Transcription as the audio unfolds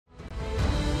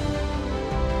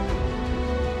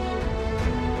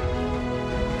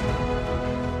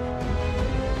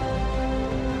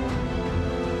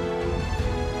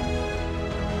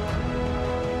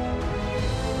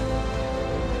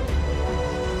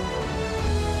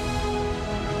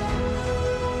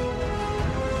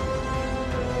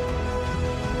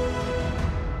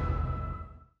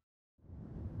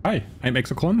Hi, I'm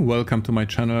Exocron, welcome to my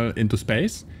channel Into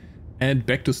Space and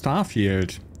back to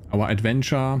Starfield, our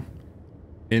adventure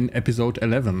in episode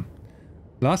 11.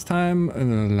 Last time,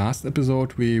 in the last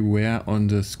episode, we were on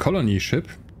this colony ship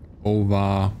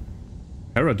over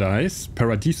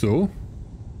Paradiso.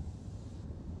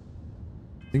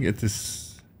 I think it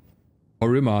is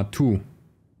Porima 2.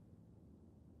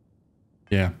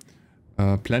 Yeah,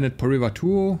 planet Porima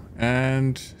 2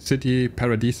 and city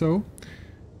Paradiso.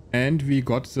 And we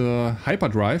got the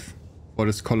hyperdrive for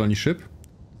this colony ship.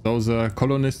 So the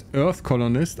Earth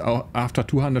colonist, after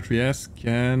 200 years,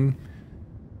 can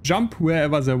jump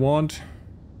wherever they want,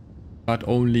 but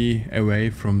only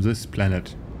away from this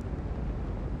planet.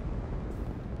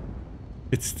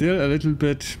 It's still a little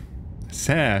bit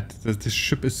sad that this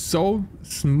ship is so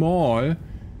small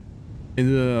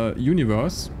in the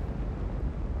universe,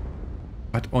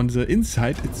 but on the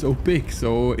inside it's so big,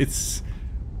 so it's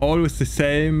always the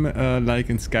same like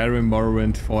in Skyrim,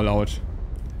 Morrowind, Fallout.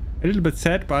 A little bit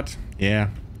sad, but yeah,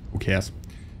 who cares.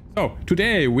 So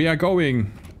today we are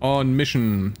going on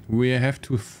mission. We have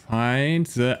to find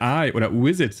the eye, or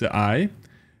visit the eye,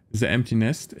 the empty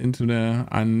nest into the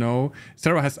unknown.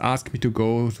 Sarah has asked me to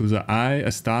go to the eye,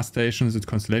 a star station that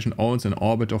Constellation owns in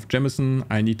orbit of Jemison.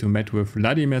 I need to meet with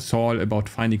Vladimir Sall about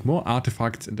finding more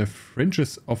artifacts in the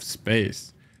fringes of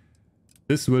space.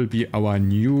 This will be our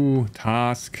new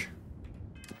task.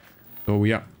 So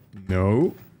we are...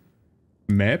 No.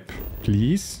 Map,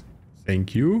 please.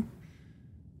 Thank you.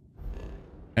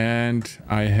 And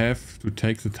I have to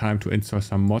take the time to install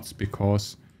some mods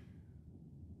because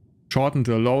shorten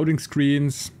the loading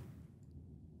screens.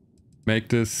 Make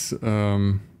this...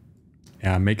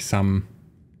 yeah, make some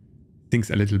things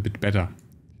a little bit better.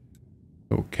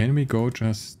 So can we go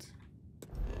just...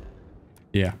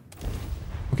 Yeah.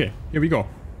 Okay, here we go.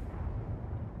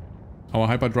 Our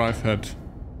hyperdrive had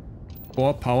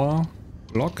 4 power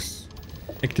blocks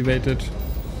activated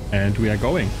and we are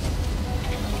going.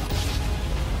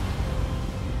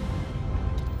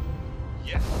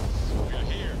 Yes, we're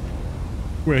here.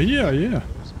 We're here, yeah.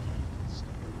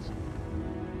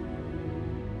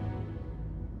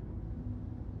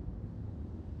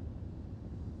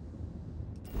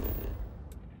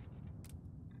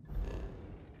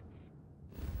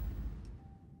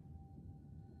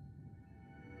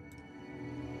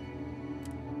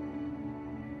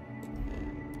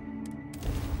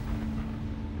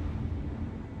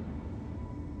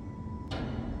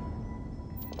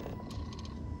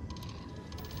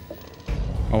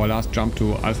 Our last jump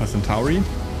to Alpha Centauri.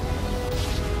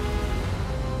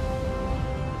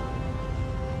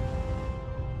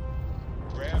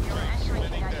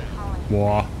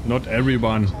 Wow, not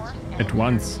everyone at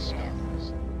once.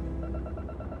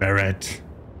 Barrett.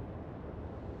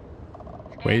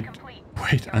 Wait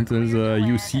until the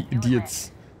UC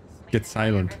idiots get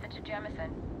silent.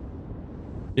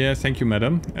 Yeah, thank you,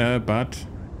 madam. But...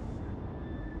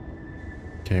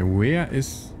 Okay,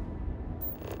 where's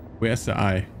the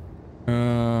eye?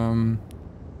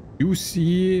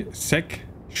 UC Sec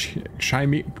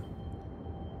Chimera.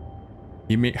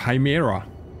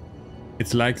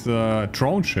 It's like the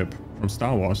drone ship from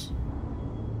Star Wars.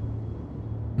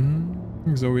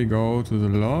 So we go to the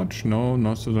lodge. No,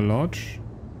 not to the lodge.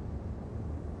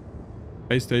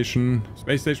 Space station.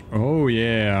 Space station. Oh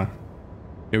yeah.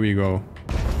 Here we go.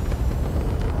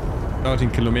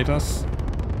 13 kilometers.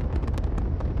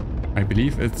 I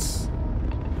believe it's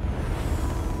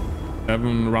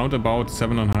round about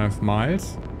 7.5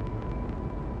 miles.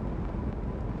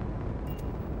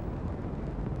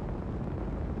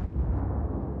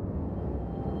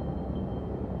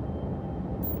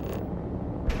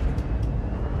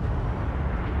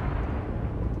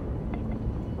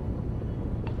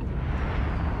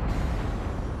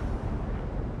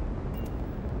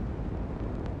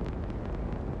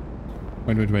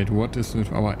 Wait, what is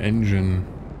with our engine?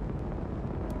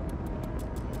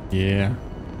 Yeah.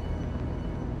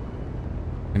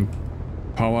 And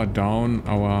power down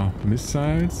our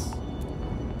missiles.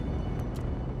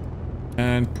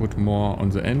 And put more on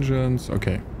the engines.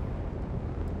 Okay.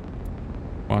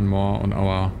 One more on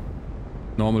our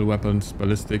normal weapons,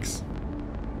 ballistics.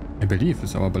 I believe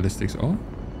it's our ballistics. Oh?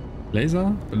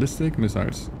 Laser, ballistic,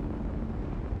 missiles.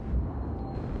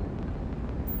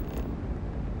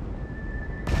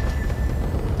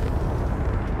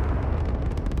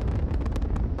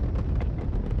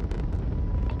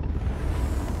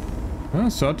 Well,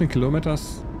 13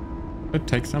 kilometers. It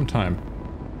takes some time.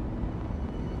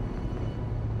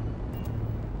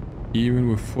 Even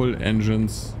with full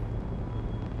engines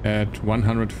at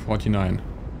 149.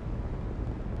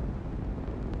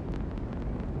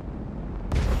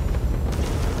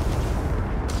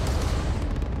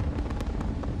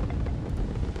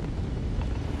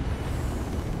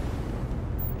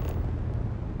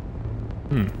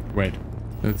 Wait.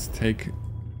 Let's take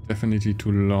definitely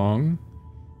too long.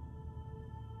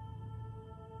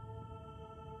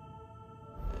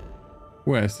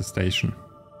 Where is the station?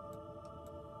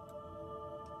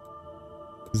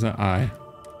 The eye.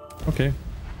 Okay.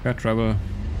 Air travel.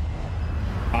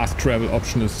 Fast travel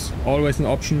option is always an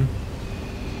option.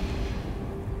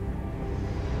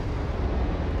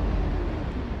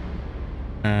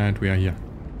 And we are here.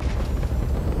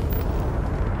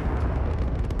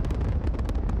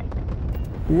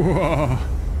 Whoa!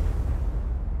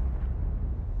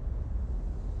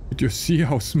 Did you see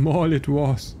how small it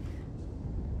was?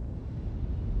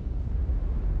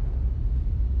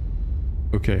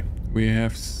 Okay, we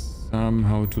have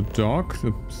somehow to dock.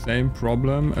 The same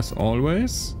problem as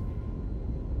always.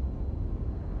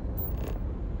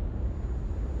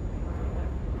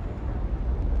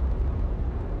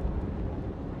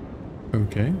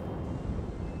 Okay.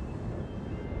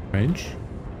 Range.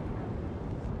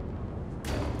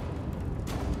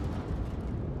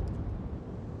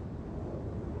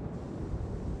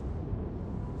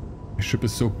 The ship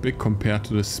is so big compared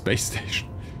to the space station.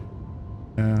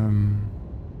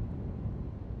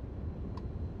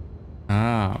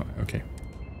 Okay.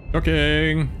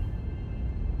 Docking!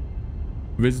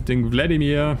 Visiting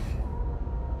Vladimir.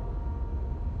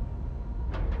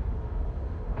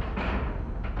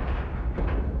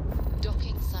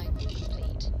 Docking site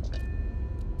complete.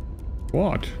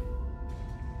 What?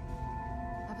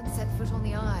 Haven't set foot on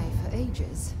the eye for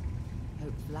ages.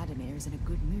 Hope Vladimir is in a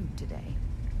good mood today.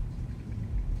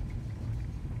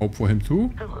 Hope for him too.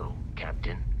 Hello,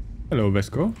 Captain. Hello,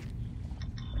 Vesco.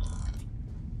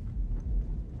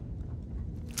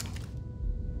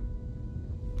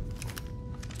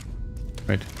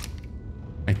 Wait.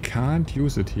 I can't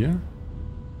use it here.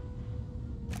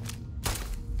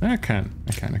 I can.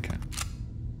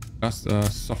 Just a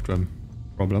software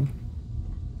problem.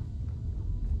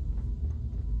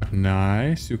 But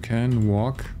nice, you can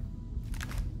walk.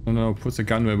 Oh no, put the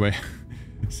gun away.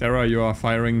 Sarah, you are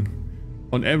firing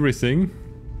on everything.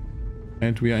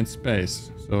 And we are in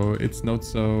space, so it's not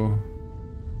so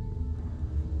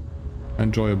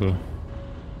enjoyable.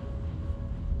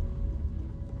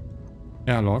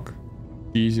 Airlock.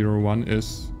 D01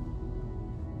 is...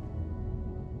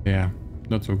 yeah,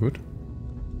 not so good.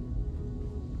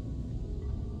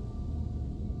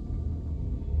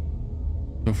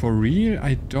 So for real,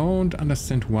 I don't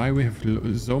understand why we have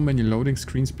so many loading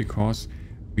screens, because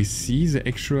we see the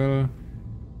actual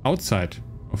outside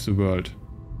of the world.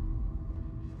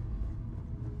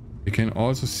 We can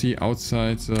also see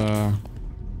outside the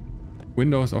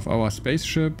windows of our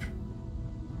spaceship.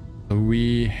 So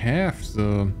we have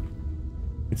the...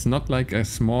 it's not like a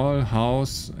small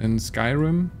house in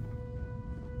Skyrim.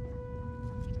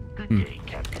 Good day,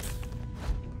 Captain.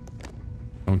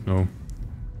 Don't know.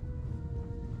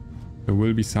 There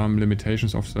will be some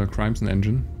limitations of the Crimson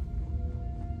engine.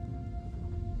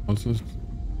 Also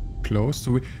closed.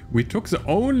 So we took the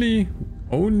only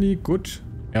good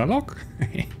airlock.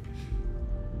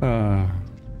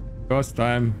 First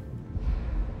time,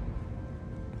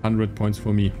 100 points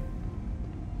for me.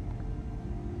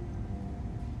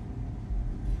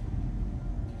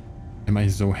 Am I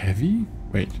so heavy?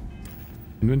 Wait.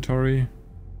 Inventory.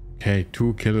 Okay,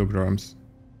 2 kilograms.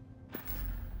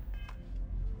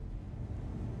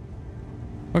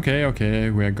 Okay,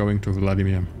 we are going to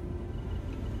Vladimir.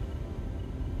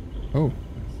 Oh,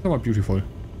 so beautiful.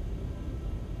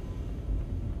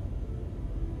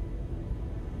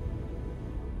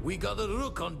 We got a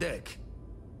rook on deck.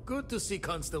 Good to see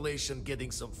Constellation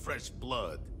getting some fresh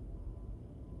blood.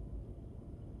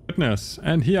 Goodness,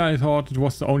 and here I thought it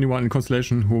was the only one in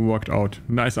Constellation who worked out.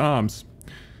 Nice arms.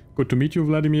 Good to meet you,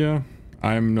 Vladimir.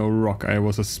 I'm no rock, I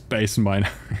was a space miner.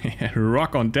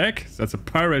 Rock on deck? That's a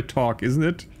pirate talk, isn't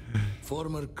it?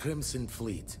 Former Crimson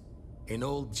Fleet. An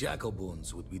old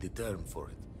Jacoboons would be the term for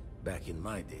it, back in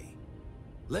my day.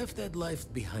 Left that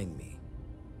life behind me.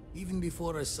 Even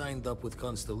before I signed up with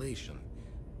Constellation,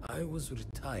 I was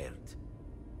retired.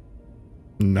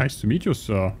 Nice to meet you,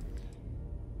 sir.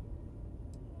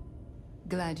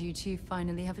 Glad you two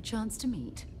finally have a chance to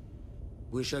meet.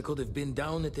 Wish I could have been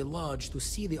down at the lodge to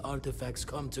see the artifacts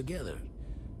come together.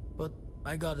 But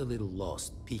I got a little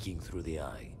lost peeking through the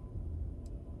eye.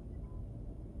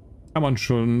 Someone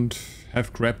shouldn't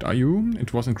have grabbed you.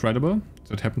 It was incredible.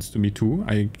 That happens to me too.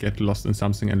 I get lost in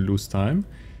something and lose time.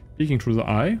 Peeking through the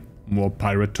eye. More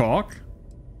pirate talk.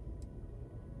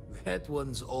 That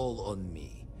one's all on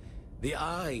me. The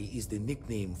eye is the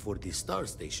nickname for the star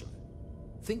station.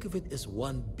 Think of it as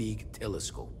one big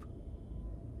telescope.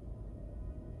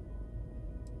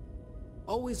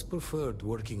 Always preferred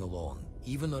working alone.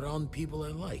 even around people I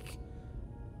like.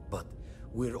 But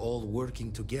we're all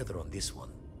working together on this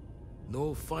one.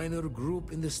 No finer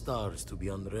group in the stars to be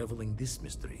unraveling this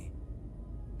mystery.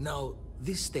 Now,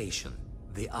 this station,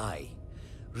 the Eye,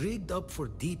 rigged up for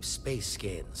deep space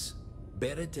scans.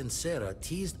 Barrett and Sarah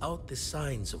teased out the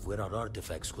signs of where our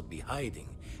artifacts could be hiding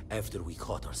after we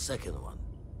caught our second one.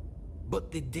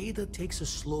 But the data takes a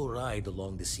slow ride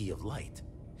along the Sea of Light.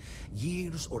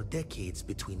 Years or decades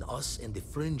between us and the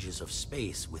fringes of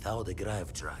space without a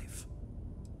grav drive.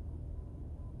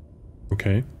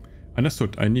 Okay,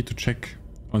 understood. I need to check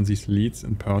on these leads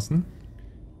in person.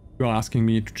 You are asking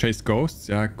me to chase ghosts?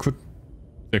 There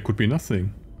could be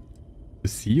nothing. The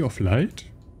Sea of Light?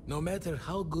 No matter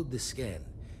how good the scan,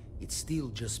 it's still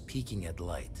just peeking at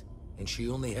light, and she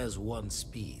only has one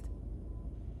speed.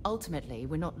 Ultimately,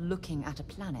 we're not looking at a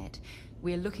planet.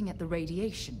 We're looking at the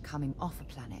radiation coming off a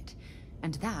planet.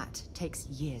 And that takes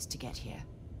years to get here.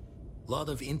 Lot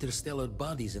of interstellar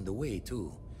bodies in the way,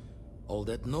 too. All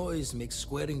that noise makes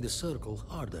squaring the circle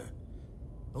harder.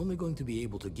 Only going to be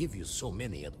able to give you so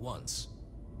many at once.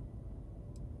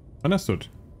 Understood.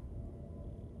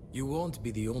 You won't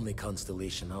be the only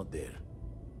constellation out there.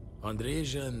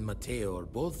 Andreja and Matteo are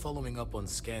both following up on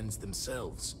scans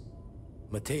themselves.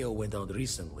 Matteo went out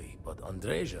recently, but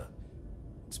Andreja,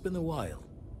 it's been a while.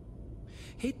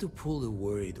 Hate to pull the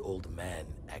worried old man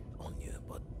act on you,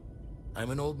 but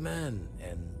I'm an old man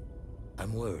and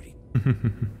I'm worried.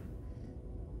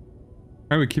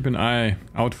 I will keep an eye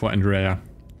out for Andreja.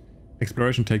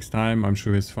 Exploration takes time, I'm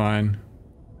sure he's fine.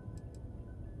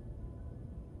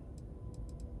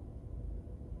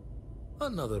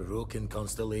 Another rook in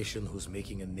Constellation who's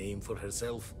making a name for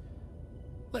herself.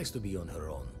 Likes to be on her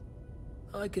own.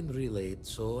 I can relate,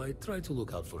 so I try to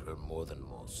look out for her more than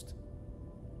most.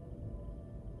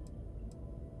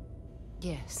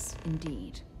 Yes,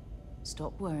 indeed.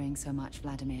 Stop worrying so much,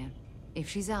 Vladimir. If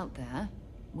she's out there,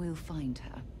 we'll find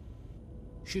her.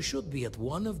 She should be at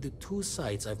one of the 2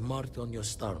 sites I've marked on your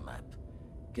star map.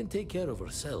 Can take care of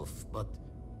herself, but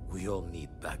we all need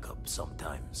backup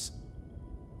sometimes.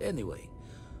 Anyway,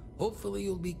 hopefully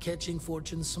you'll be catching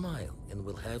Fortune's smile, and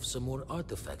we'll have some more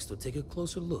artifacts to take a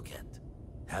closer look at.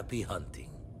 Happy hunting.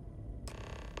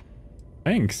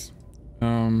 Thanks.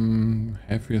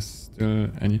 Have you still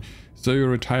any... So you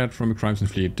retired from the Crimson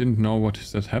Fleet. Didn't know what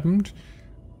that happened.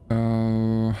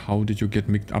 How did you get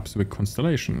mixed up with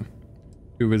Constellation?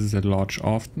 You visit the lodge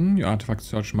often. Your artifact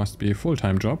search must be a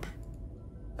full-time job.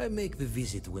 I make the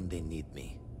visit when they need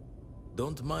me.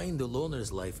 Don't mind the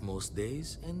loner's life most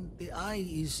days, and the Eye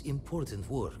is important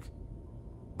work.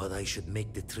 But I should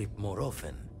make the trip more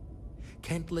often.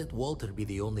 Can't let Walter be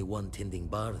the only one tending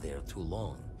bar there too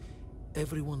long.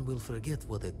 Everyone will forget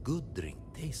what a good drink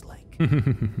tastes like.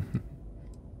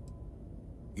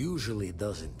 Usually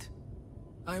doesn't.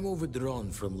 I'm overdrawn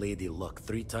from Lady Luck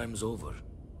 3 times over.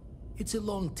 It's a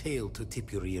long tale to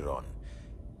tip your ear on.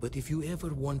 But if you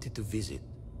ever wanted to visit,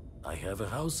 I have a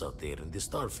house out there in the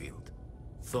Starfield.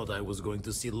 Thought I was going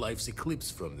to see life's eclipse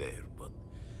from there, but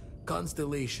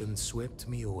Constellation swept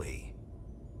me away.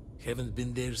 Haven't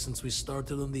been there since we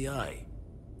started on the Eye.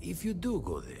 If you do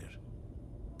go there,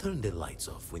 turn the lights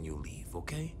off when you leave,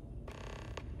 okay?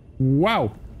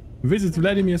 Wow! Visit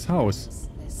Vladimir's house.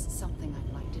 There's something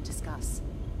I'd like to discuss.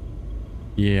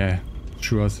 Yeah,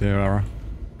 sure, Sarah.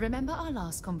 Remember our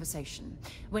last conversation,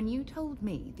 when you told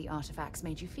me the artifacts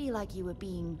made you feel like you were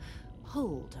being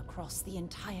pulled across the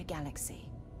entire galaxy?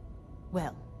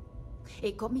 Well,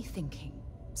 it got me thinking.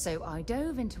 So I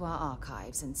dove into our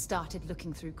archives and started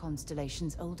looking through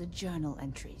Constellation's older journal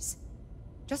entries.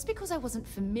 Just because I wasn't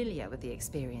familiar with the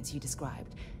experience you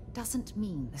described, doesn't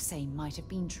mean the same might have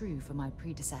been true for my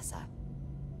predecessor.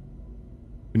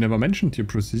 You never mentioned your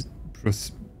predecessor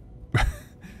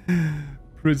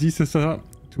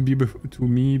to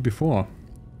me before.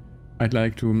 I'd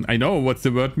like to... I know what's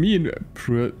the word mean.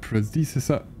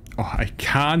 Predecessor. Oh, I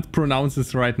can't pronounce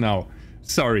this right now.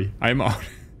 Sorry, I'm out.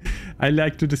 I'd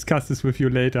like to discuss this with you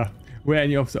later. Were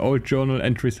any of the old journal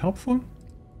entries helpful?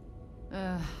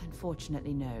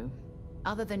 Unfortunately, no.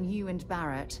 Other than you and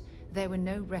Barrett, there were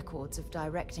no records of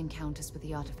direct encounters with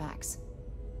the artifacts.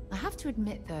 I have to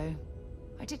admit, though,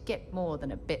 I did get more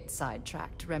than a bit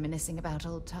sidetracked reminiscing about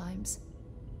old times.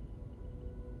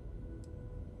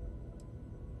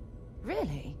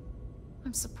 Really?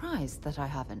 I'm surprised that I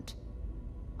haven't.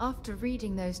 After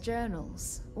reading those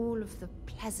journals, all of the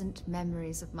pleasant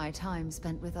memories of my time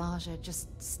spent with Andreja just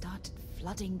started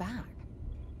flooding back.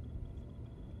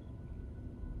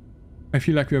 I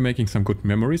feel like we are making some good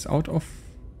memories out of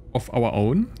our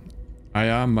own.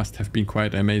 Aya must have been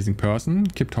quite an amazing person.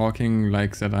 Keep talking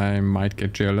like that, I might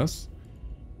get jealous.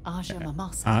 Aja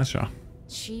Mamasa. Aja.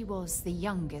 She was the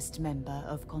youngest member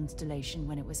of Constellation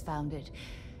when it was founded.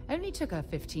 Only took her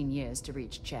 15 years to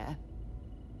reach chair.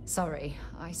 Sorry,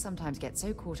 I sometimes get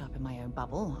so caught up in my own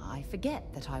bubble, I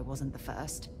forget that I wasn't the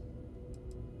first.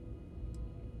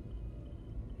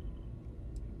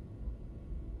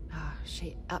 Ah,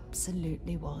 she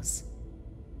absolutely was.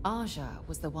 Aja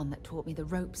was the one that taught me the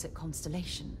ropes at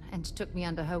Constellation and took me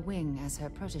under her wing as her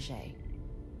protege.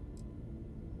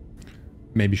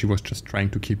 Maybe she was just trying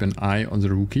to keep an eye on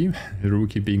the rookie. The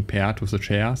rookie being paired with the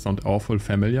chair sounds awful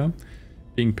familiar.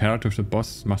 Being paired with the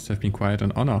boss must have been quite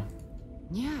an honor.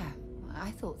 Yeah,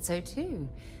 I thought so too.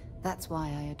 That's why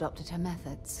I adopted her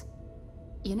methods.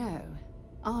 You know,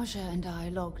 Aja and I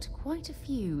logged quite a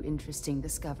few interesting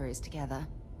discoveries together.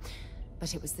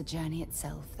 But it was the journey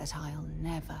itself that I'll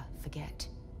never forget.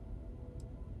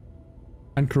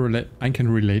 I can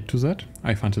relate to that.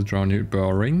 I found the journey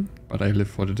boring, but I live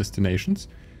for the destinations.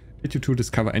 Did you two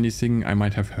discover anything I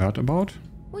might have heard about?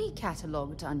 We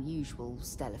catalogued unusual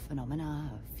stellar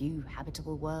phenomena, a few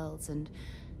habitable worlds, and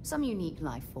some unique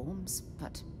life forms,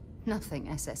 but nothing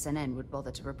SSNN would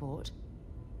bother to report.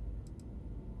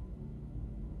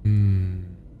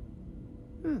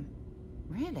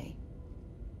 Really?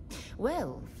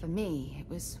 Well, for me, it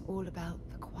was all about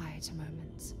the quieter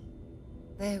moments.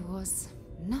 There was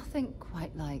nothing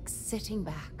quite like sitting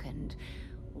back and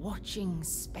watching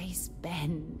space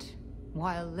bend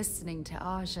while listening to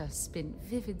Aja spin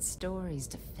vivid stories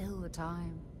to fill the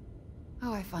time.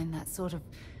 Oh, I find that sort of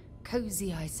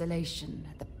cozy isolation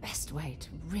the best way to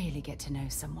really get to know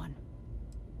someone.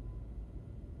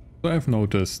 So I've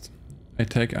noticed. I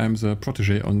take I'm the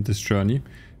protege on this journey.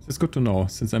 It's good to know,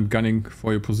 since I'm gunning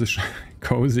for your position.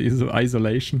 Cozy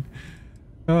isolation.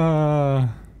 At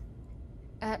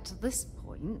this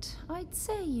point, I'd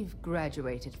say you've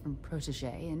graduated from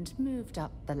protege and moved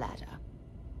up the ladder.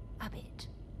 A bit.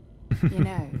 You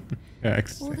know, Yeah,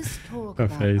 all this talk her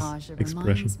about face Aja expression.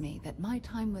 reminds me that my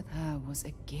time with her was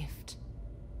a gift.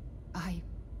 I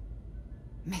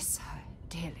miss her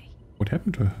dearly. What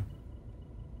happened to her?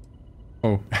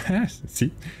 Oh,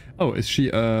 see? Oh, is she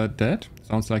dead?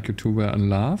 Sounds like you two were in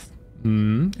love.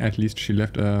 At least she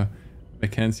left a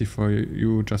vacancy for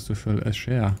you just to fill a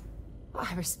share.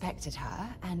 I respected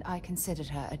her, and I considered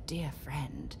her a dear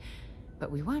friend, but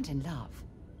we weren't in love.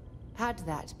 Had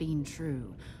that been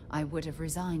true, I would have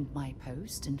resigned my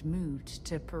post and moved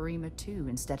to Parima 2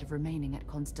 instead of remaining at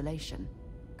Constellation.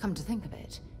 Come to think of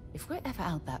it, if we're ever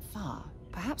out that far,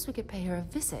 perhaps we could pay her a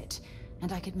visit,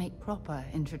 and I could make proper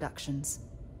introductions.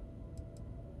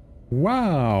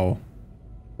 Wow!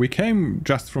 We came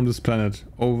just from this planet,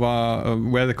 over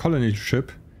where the colony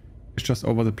ship is just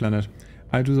over the planet.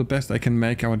 I do the best I can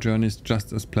make our journeys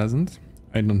just as pleasant.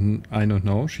 I don't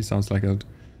know, she sounds like a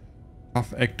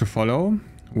tough act to follow.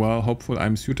 Well, hopeful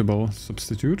I'm suitable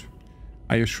substitute.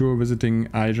 Are you sure visiting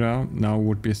Aja now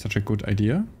would be such a good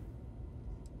idea?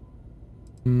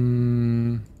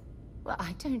 Well,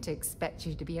 I don't expect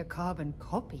you to be a carbon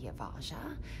copy of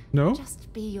Aja. No?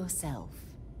 Just be yourself.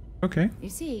 Okay. You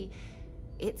see,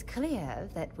 it's clear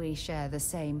that we share the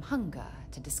same hunger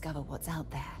to discover what's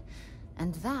out there.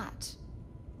 And that,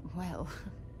 well,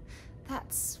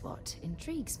 that's what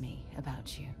intrigues me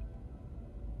about you.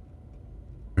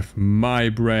 With my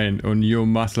brain on your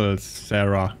muscles,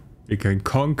 Sarah, we can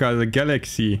conquer the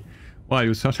galaxy. Well,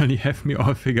 you certainly have me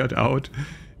all figured out.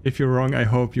 If you're wrong, I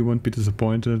hope you won't be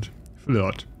disappointed.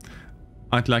 Flirt.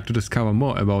 I'd like to discover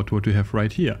more about what we have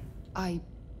right here. I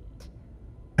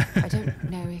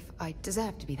don't know if I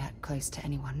deserve to be that close to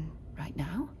anyone right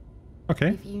now. Okay.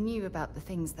 If you knew about the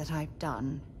things that I've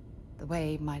done, the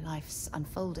way my life's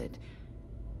unfolded,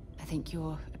 I think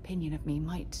your opinion of me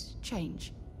might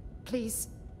change. Please,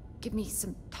 give me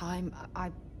some time. I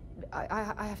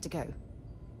have to go.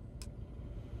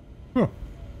 Oh.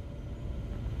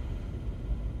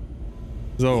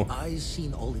 So, The eye's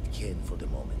seen all it can for the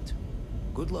moment.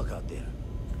 Good luck out there.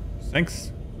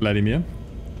 thanks, Vladimir.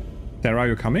 Sarah,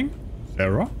 you coming?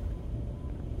 Sarah?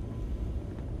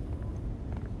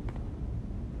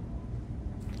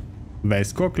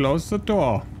 Vesco, close the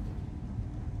door.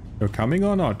 You're coming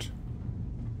or not?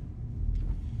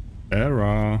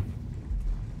 Sarah.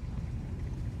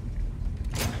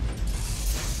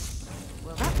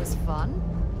 Well, that was fun.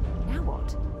 Now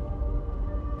what?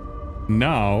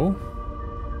 Now...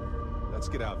 Let's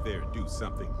get out there and do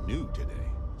something new today,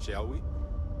 shall we?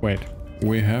 Wait,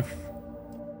 we have...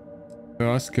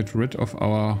 First get rid of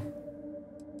our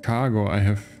cargo I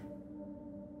have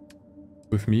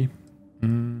with me. I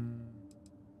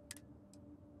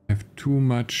have too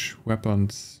much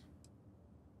weapons.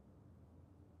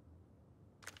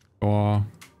 Or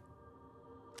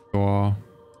Or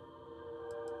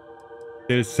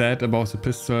still sad about the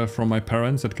pistol from my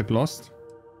parents that get lost.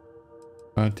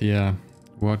 But yeah,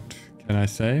 what can I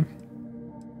say?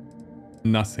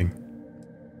 Nothing.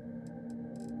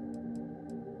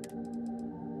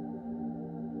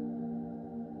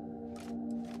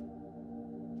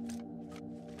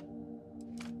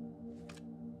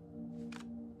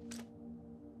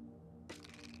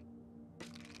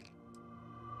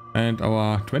 And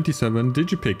our 27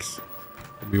 digipics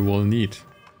we will need.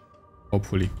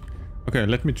 Hopefully. Okay,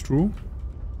 let me through.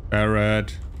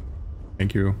 Barrett.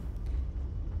 Thank you.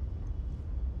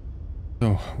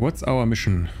 So, what's our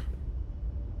mission?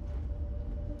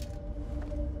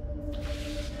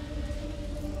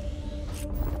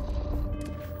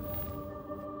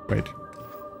 Wait.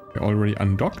 We're already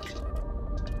undocked?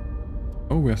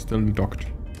 Oh, we're still docked.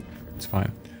 It's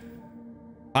fine.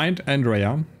 Find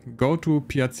Andreja. Go to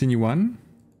Piazzini 1.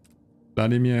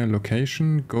 Vladimir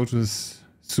location. Go to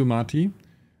Sumati.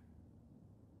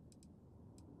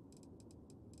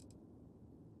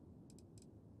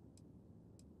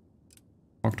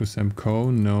 Talk to Sam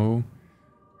Coe. No.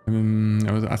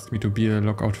 I was asked me to be a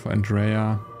lookout for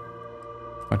Andreja.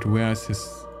 But where is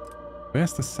his...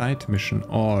 Where's the side mission?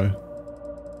 All.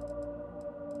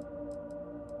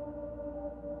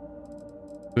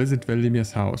 Visit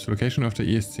Vladimir's house. Location of the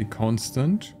ECS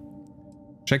Constant.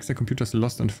 Check the computers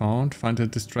lost and found. Find a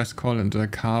distress call in the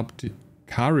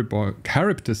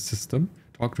Charybdis system.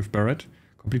 Talk with Barrett.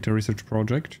 Complete a research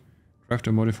project. Craft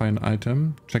or modify an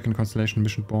item. Check in Constellation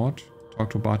mission board.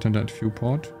 Talk to bartender at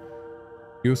viewport.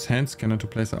 Use hand scanner to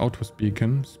place an outpost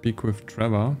beacon. Speak with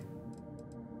Trevor.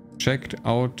 Checked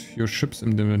out your ship's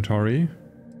inventory.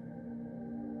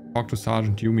 Talk to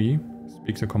Sergeant Yumi.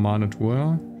 Speak the commander to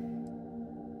her.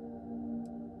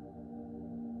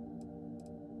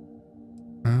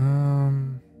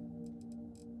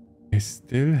 I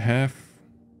still have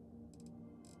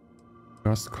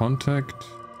first contact.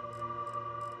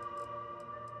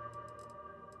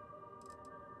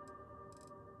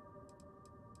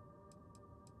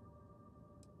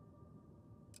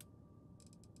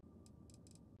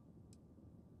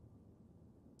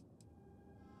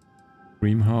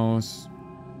 Dreamhouse.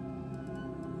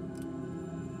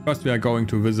 First we are going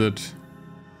to visit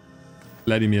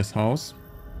Vladimir's house.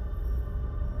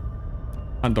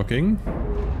 Undocking.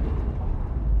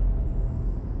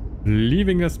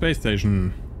 Leaving the space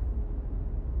station.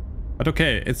 But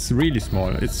okay, it's really small.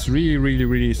 It's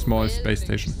really small space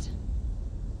station.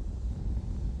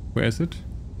 Where is it?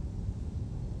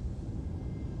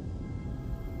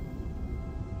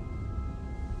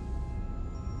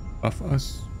 Above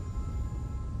us.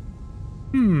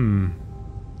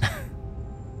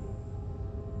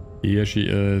 Here she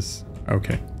is.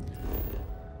 Okay.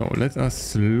 So let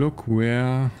us look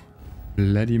where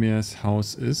Vladimir's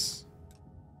house is.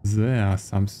 There,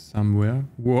 somewhere.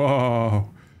 Whoa!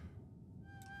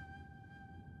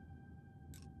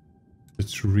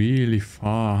 It's really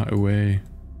far away.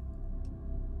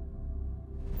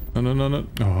 No.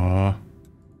 Oh.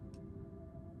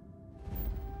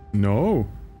 No.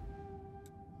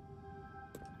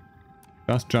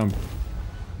 Just jump.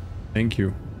 Thank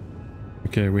you.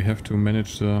 Okay, we have to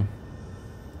manage the...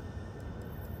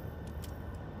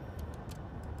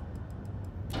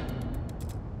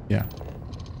 Yeah.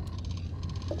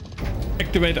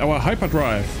 Activate our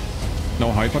hyperdrive.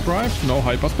 No hyperdrive, no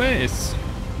hyperspace.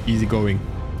 Easy going.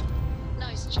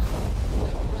 Nice job.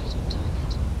 Right on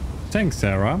target. Thanks,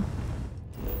 Sarah.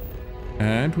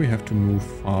 And we have to move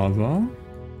farther.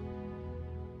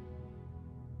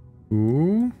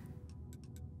 To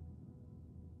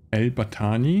El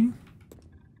Batani.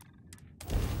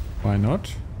 Why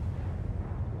not?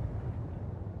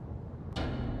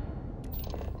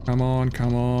 Come on,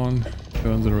 come on.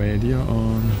 Turn the radio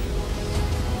on.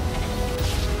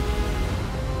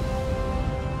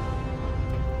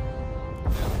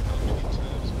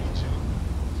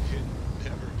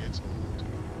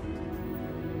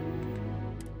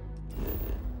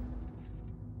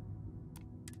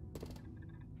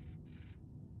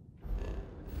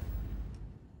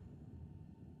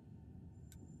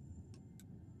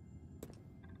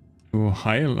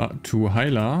 To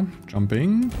Hyla,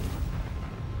 jumping.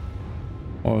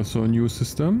 Also a new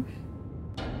system.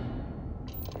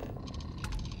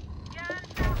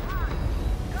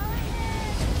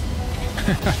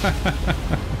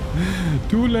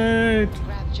 Too late!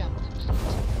 Grab jump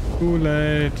complete. Too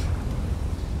late.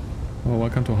 Oh,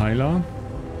 welcome to Hyla.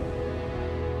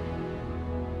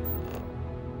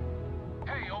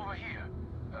 Hey, over here.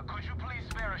 Could you please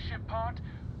spare a ship part?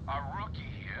 Our rookie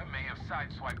here may have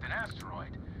sideswiped an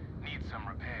asteroid. Needs some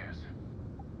repairs.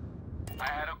 I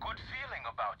had a good feeling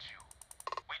about about you.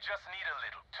 We just need a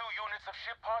little. 2 units of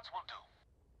ship parts will do.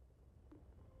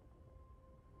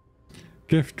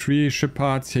 Give 3 ship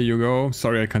parts, here you go.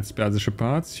 Sorry, I can't spare the ship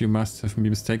parts. You must have been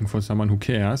mistaken for someone who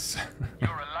cares. You're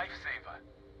a lifesaver.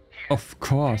 Here, Of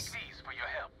course. take these for your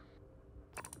help.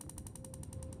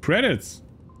 Credits!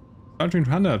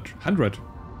 1300.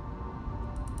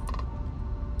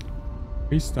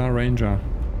 Freestar Ranger.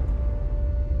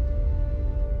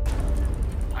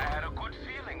 I had a good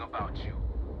feeling about you.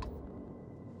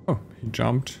 Oh, he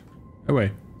jumped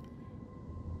away.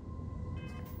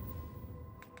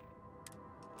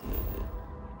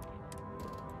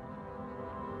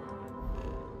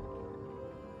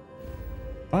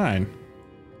 Fine.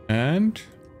 And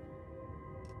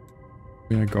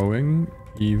we are going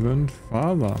even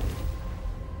farther.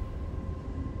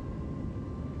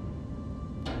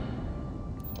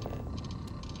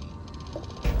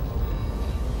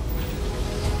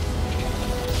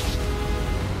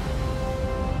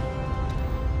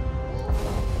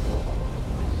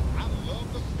 I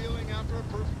love the feeling after a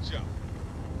perfect jump.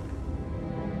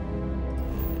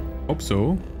 Hope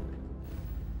so.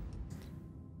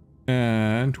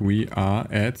 And we are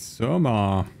at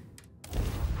Syrma.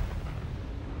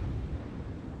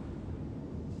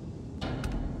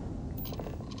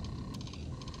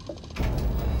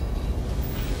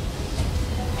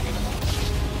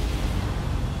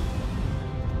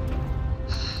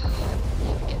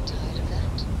 Never get tired of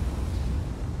that.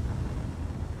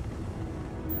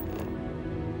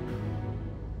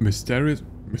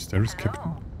 Mysterious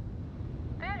captain.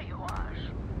 There you are.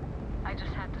 I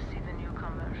just had to see the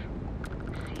newcomer.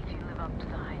 See if you live up to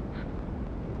the hype.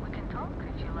 We can talk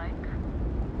if you like.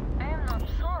 I am not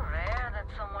so rare that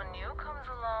someone new comes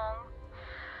along.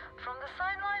 From the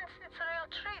sidelines, it's a real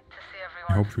treat to see everyone.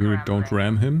 I hope you don't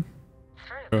ram him. It's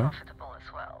very Sure. profitable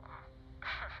as well.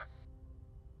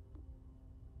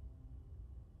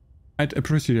 I'd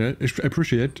appreciate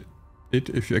it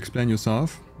if you explain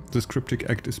yourself. This cryptic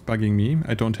act is bugging me.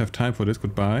 I don't have time for this.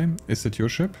 Goodbye. Is that your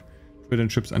ship?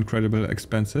 Trident ship's incredible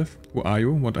expensive. Who are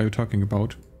you? What are you talking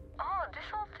about? Oh, this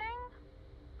whole thing?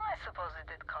 I suppose it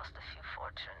did cost a few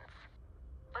fortunes.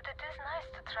 But it is nice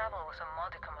to travel with a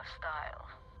modicum of style.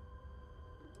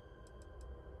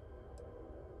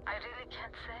 I really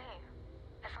can't say,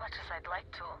 as much as I'd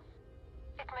like to.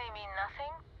 It may mean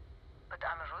nothing, but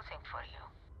I'm rooting for you.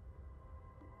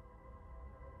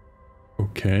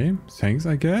 Okay, thanks,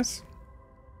 I guess.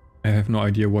 I have no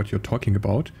idea what you're talking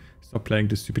about. Stop playing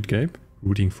this stupid game.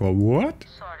 Rooting for what?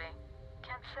 Sorry,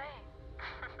 can't say.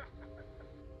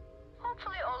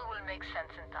 Hopefully all will make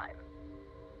sense in time.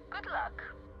 Good luck.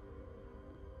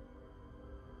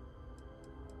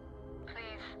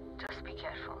 Please, just be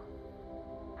careful.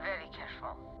 Very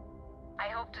careful. I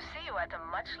hope to see you at a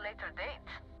much later date.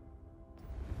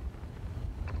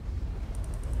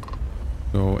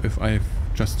 So if I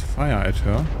just fire at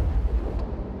her...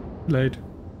 Late.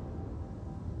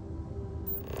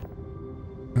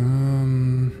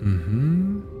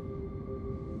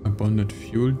 Abandoned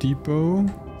fuel depot.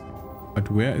 But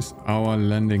where is our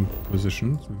landing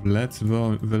position? Vlad's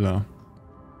villa.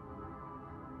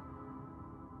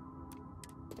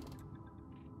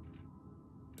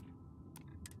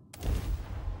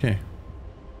 Okay.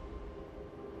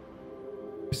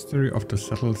 History of the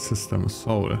Settled System.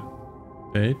 Soul.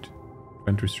 Date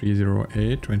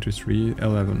 2308,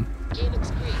 2311. Game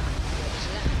looks green. What's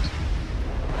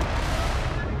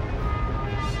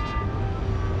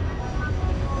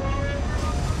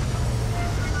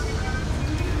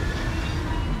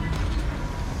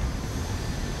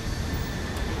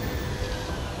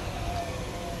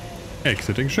that?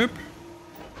 Exiting ship.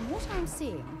 From what I'm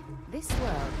seeing, this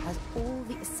world has all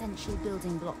the essential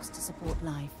building blocks to support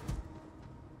life.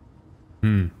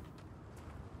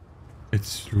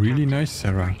 It's really nice,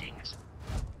 Sarah.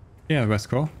 Yeah,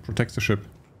 Vasco, protect the ship.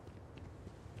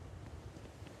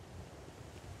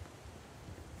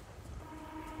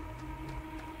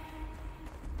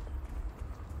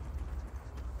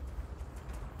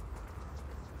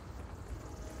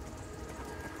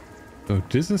 So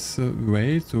this is the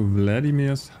way to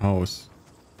Vladimir's house.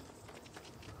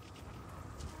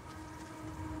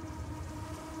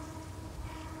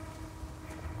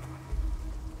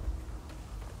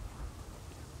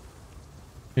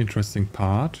 Interesting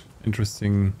part.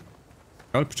 Interesting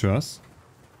sculptures.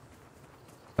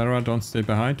 Sarah, don't stay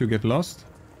behind, you get lost.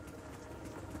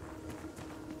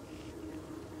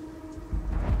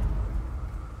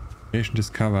 Location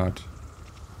discovered.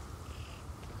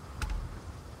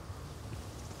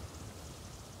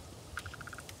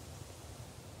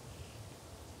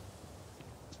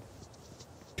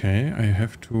 Okay, I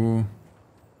have to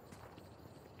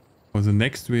For the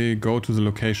next we go to the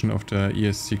location of the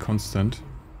ESC Constant.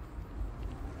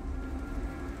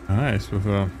 Nice, with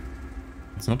a...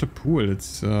 It's not a pool,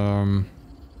 it's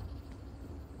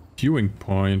viewing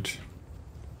point.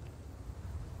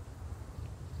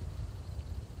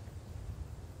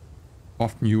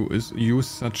 Often you use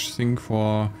such thing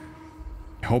for...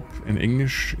 I hope in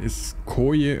English is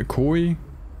koi,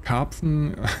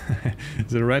 karpfen,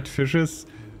 the red fishes,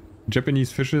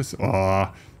 Japanese fishes.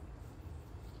 Oh.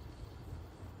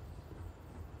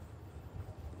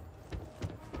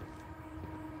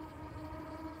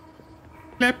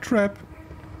 Claptrap.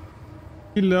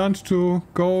 He learned to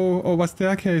go over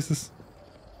staircases.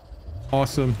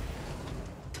 Awesome.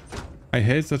 I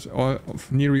hate that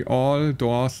nearly all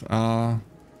doors are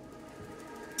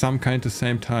some kind of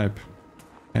same type.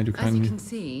 And you As you can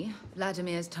see,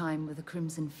 Vladimir's time with the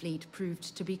Crimson Fleet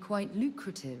proved to be quite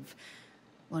lucrative.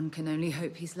 One can only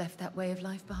hope he's left that way of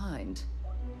life behind.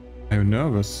 Are you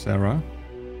nervous, Sarah?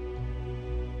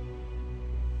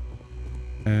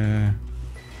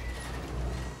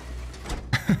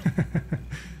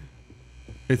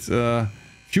 It's a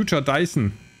future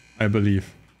Dyson, I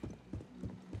believe.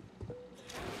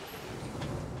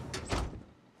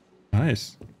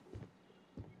 Nice.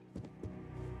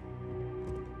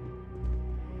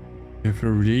 You have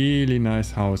a really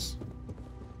nice house.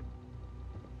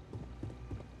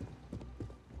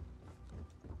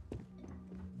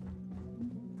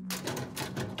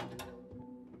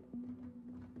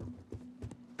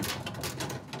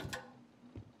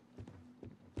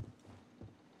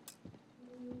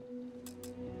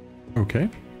 Okay.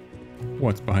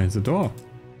 What's behind the door?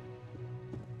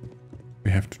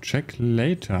 We have to check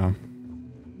later.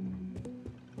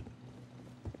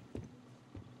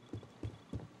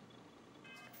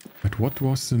 But what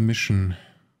was the mission?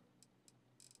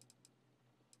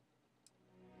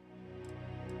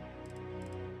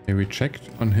 Okay, we checked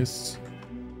on his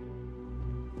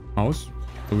house,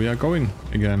 so we are going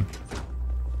again.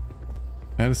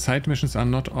 The side missions are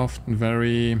not often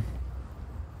very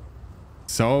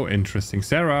so interesting.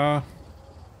 Sarah!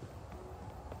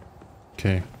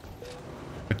 Okay.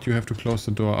 But you have to close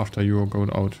the door after you go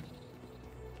out.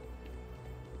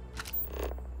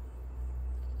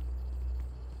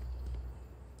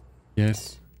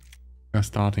 Yes, we are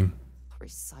starting.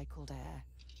 Recycled air.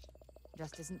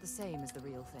 Just isn't the same as the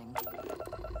real thing.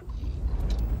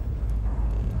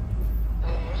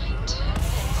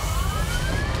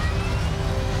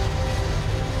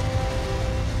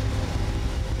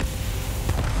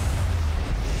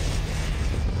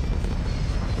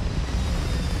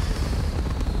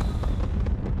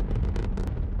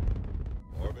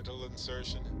 Orbital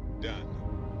insertion done.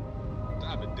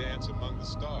 Time to dance among the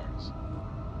stars.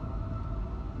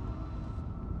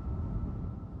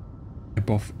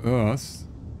 Above Earth,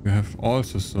 you have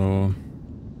also so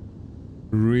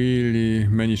really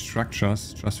many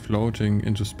structures just floating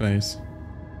into space.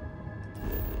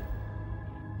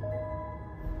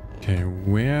 Okay,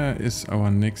 where is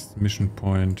our next mission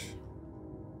point?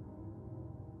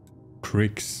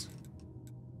 Cricks.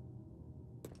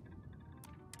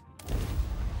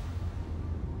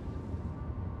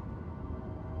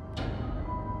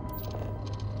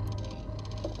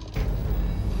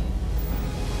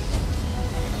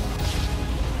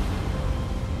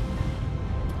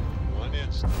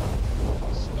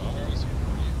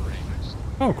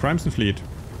 Oh, Crimson Fleet.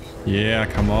 Yeah,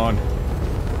 come on.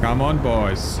 Come on,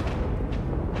 boys.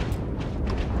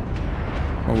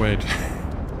 Oh, wait.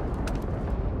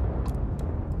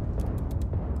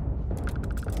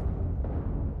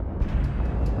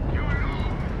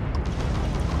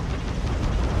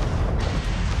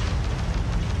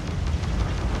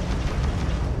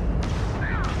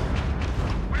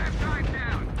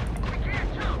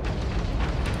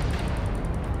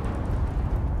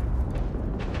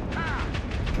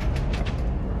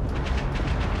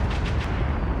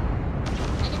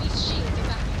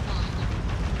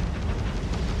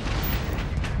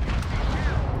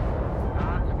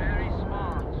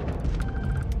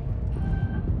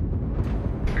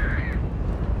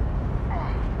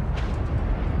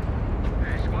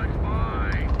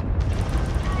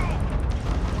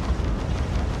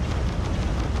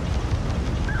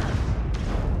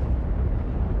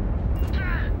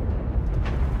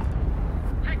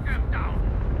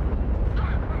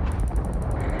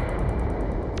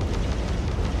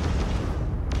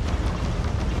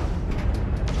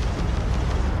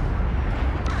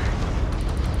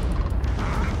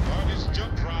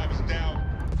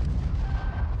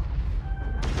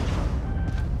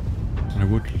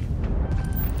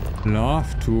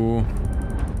 Love to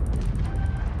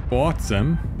board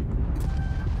them.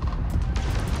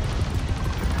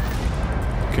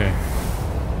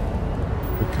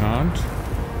 can't.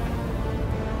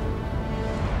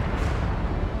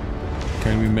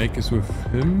 Can we make this with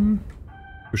him?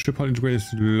 The ship hull integrator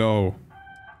is low.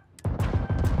 Ram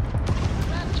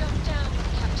jumped down,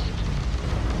 Captain.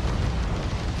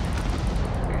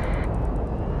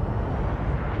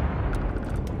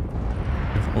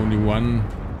 We have only one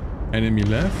enemy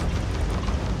left.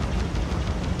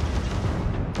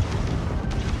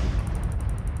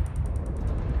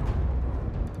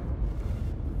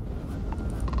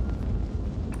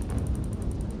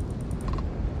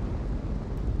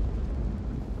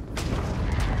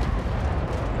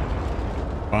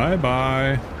 Bye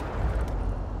bye.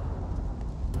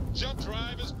 Jump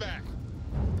drive is back.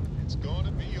 It's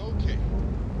gonna be okay.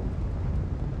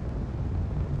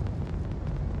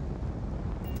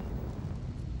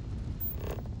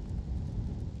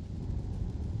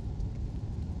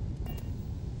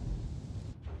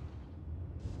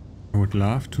 I would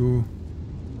love to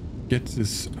get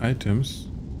these items.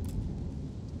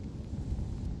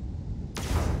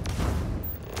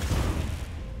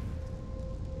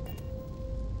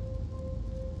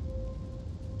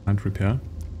 Can't repair.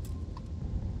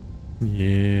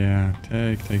 Yeah,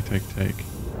 take.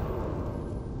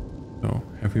 So,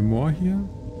 have we more here?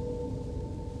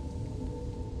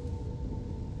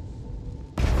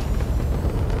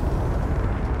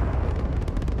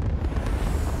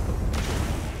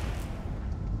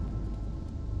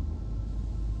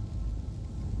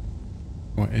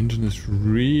 Our engine is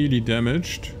really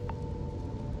damaged.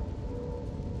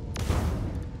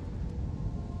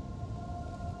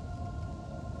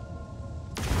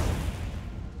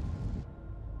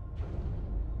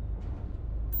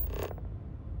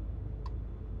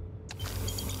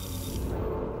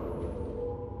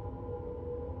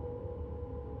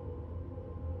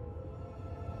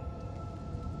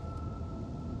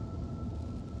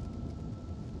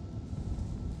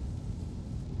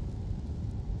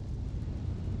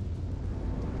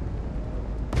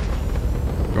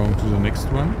 Going to the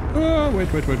next one. Oh, wait.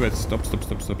 Stop.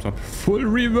 Full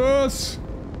reverse.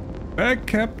 Back,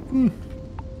 Captain.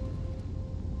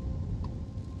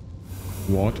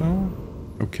 Water.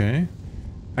 Okay.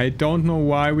 I don't know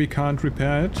why we can't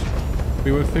repair it.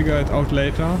 We will figure it out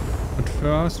later. But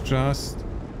first, just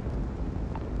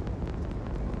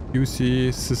UC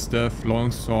Sistef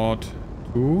Longsword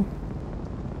 2.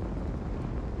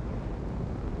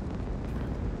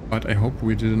 But I hope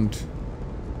we didn't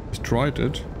destroy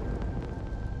it.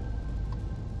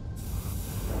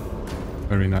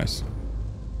 Very nice.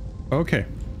 Okay.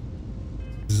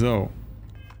 So.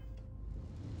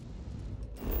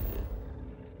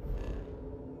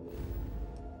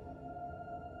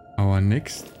 Our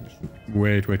next...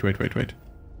 Wait.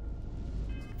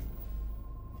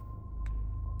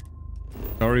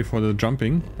 Sorry for the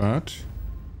jumping, but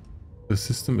the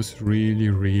system is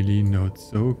really not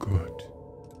so good.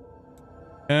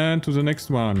 And to the next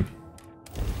one.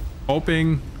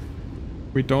 Hoping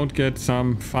we don't get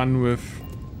some fun with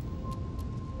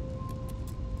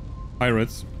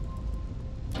pirates.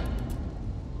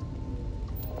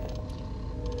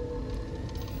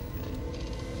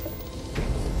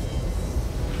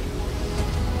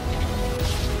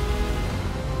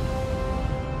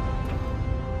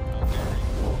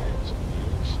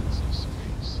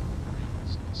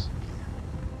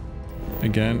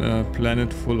 Again, a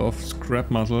planet full of scrap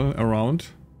metal around.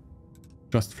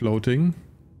 Just floating.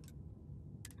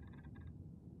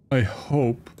 I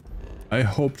hope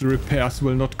the repairs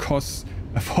will not cost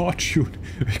a fortune,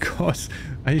 because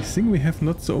I think we have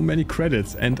not so many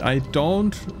credits and I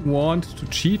don't want to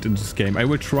cheat in this game. I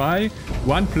will try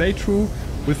one playthrough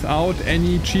without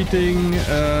any cheating,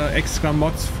 extra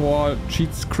mods for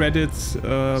cheats, credits,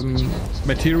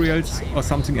 materials or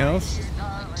something else.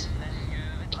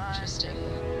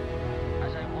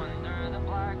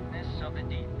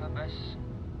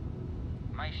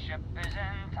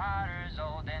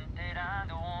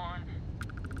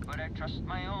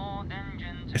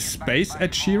 Space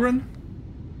Ed Sheeran?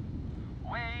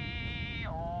 Way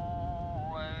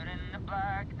out in the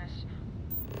blackness,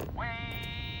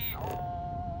 way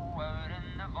out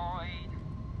in the void,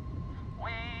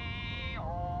 way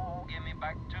give me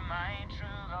back to my true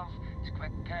love, as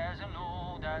quick as an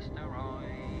old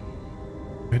asteroid.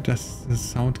 Where does the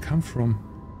sound come from?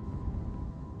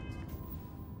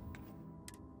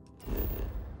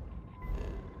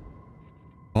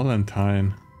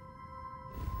 Valentine.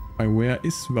 Where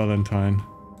is Valentine?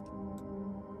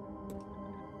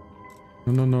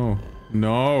 No.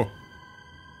 No!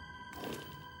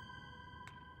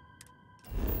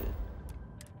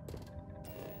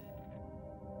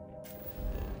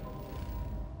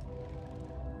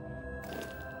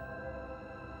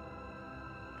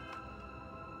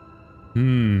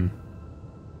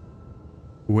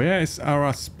 Where is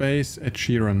our space Ed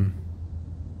Sheeran?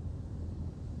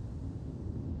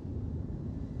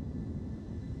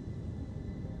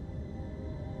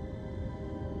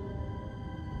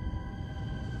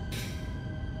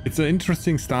 It's an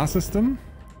interesting star system.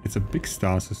 It's a big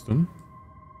star system.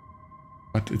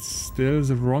 But it's still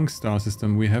the wrong star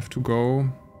system. We have to go...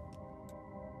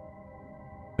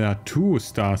 There are two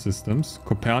star systems.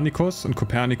 Copernicus and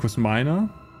Copernicus Minor.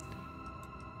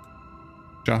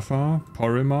 Jaffa,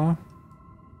 Porrima.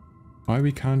 Why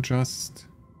we can't just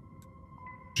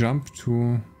jump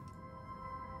to...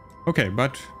 Okay,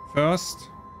 but first...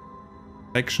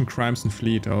 Action, Crimes and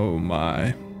Fleet. Oh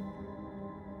my...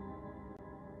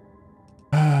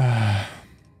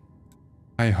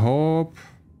 I hope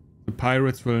the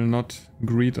pirates will not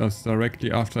greet us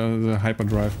directly after the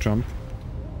hyperdrive jump.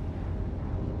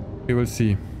 We will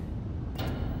see.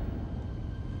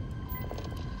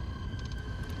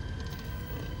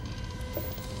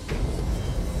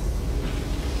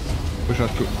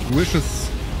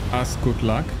 Wishes us good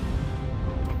luck.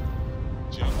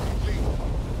 Jump complete.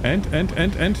 And.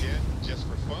 Yeah, just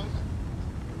for fun?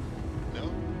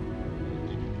 No?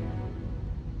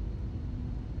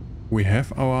 We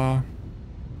have our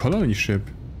colony ship.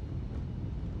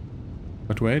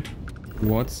 But wait,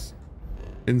 what's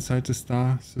inside the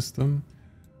star system?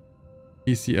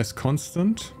 ECS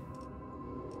Constant.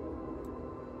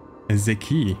 The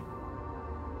key.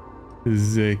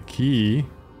 The key.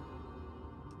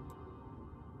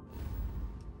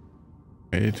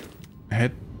 Wait,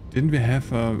 didn't we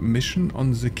have a mission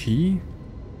on the key?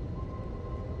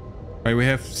 Wait, we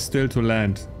have still to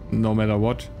land, no matter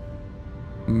what.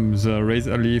 The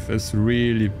Razor Leaf is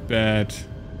really bad.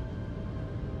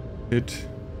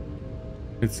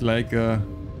 It's like a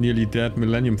nearly dead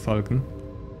Millennium Falcon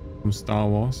from Star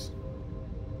Wars.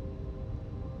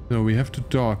 So we have to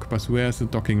dock, but where's the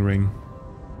docking ring?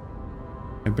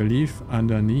 I believe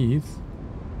underneath.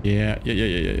 Yeah.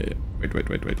 Wait.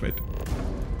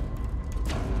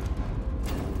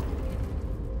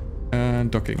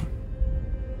 And docking.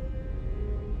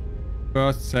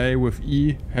 First say with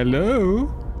E, hello,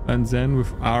 and then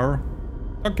with R,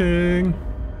 docking.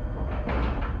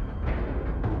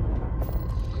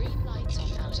 Green lights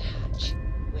on outer hatch.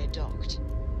 We're docked.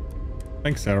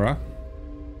 Thanks, Sarah.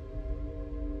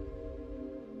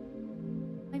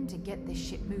 Time to get this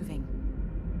ship moving.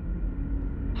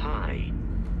 Hi.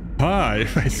 Hi,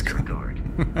 Face Guard.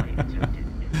 I accepted.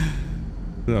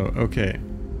 So, okay.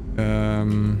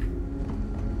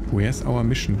 Where's our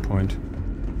mission point?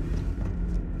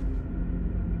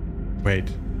 Wait.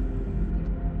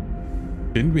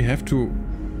 Didn't we have to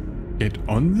get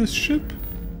on this ship?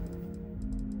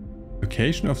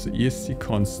 Location of the ECS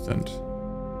Constant.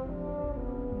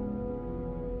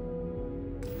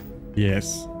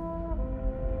 Yes.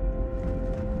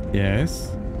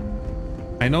 Yes.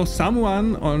 I know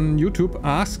someone on YouTube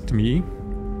asked me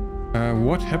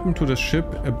what happened to the ship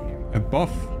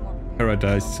above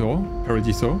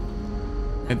Paradiso,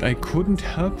 and I couldn't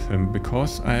help him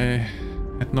because I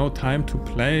had no time to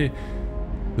play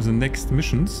the next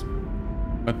missions.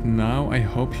 But now I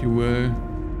hope you will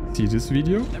see this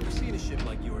video. Never seen a ship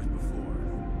like yours before.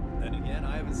 Then again,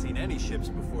 I haven't seen any ships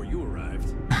before you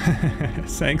arrived.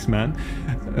 Thanks, man.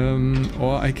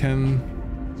 Or I can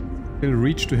still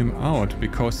reach to him out,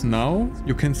 because now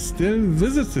you can still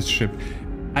visit this ship.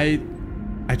 I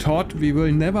thought we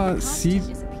will never see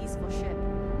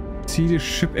the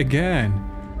ship again.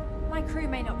 My crew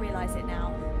may not realize it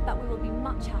now, but we will be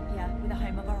much happier with a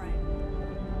home of our own.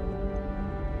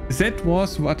 That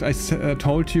was what I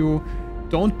told you.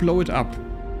 Don't blow it up.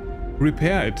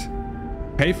 Repair it.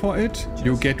 Pay for it.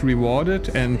 You get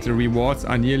rewarded, and the rewards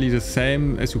are nearly the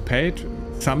same as you paid.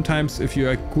 Sometimes if you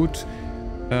are good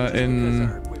in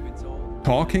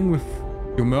talking with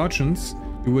your merchants,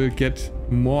 you will get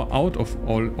more out of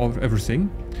everything.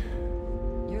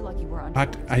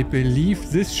 But I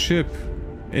believe this ship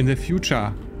in the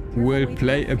future will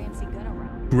play a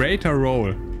greater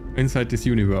role inside this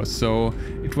universe. So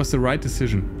it was the right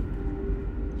decision.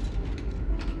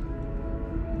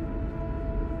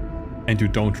 And you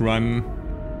don't run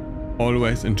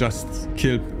always and just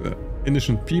kill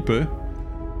innocent people.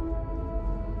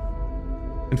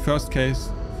 In first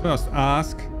case, first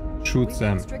ask, shoot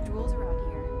them.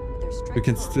 You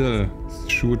can still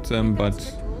shoot them, but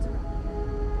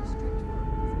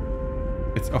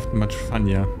it's often much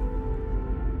funnier.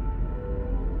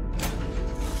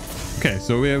 Okay,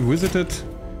 so we have visited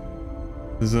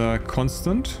the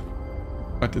Constant,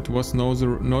 but it was not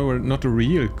a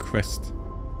real quest.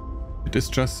 It is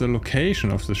just the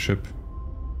location of the ship.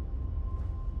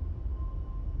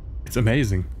 It's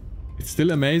amazing. It's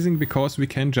still amazing because we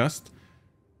can just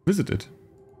visit it.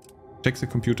 Check the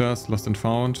computers, lost and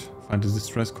found, find a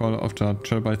distress call after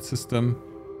Syrma System.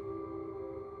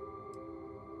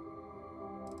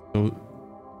 So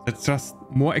that's just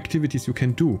more activities you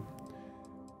can do.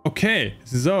 Okay,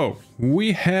 so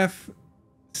we have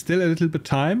still a little bit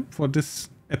time for this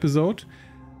episode.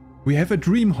 We have a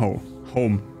dream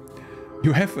home.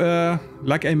 You have,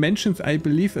 like I mentioned, I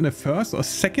believe in the first or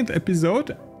second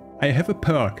episode, I have a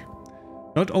perk.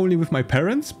 Not only with my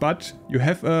parents, but you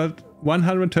have a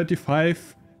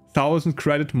 135,000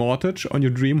 credit mortgage on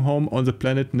your dream home on the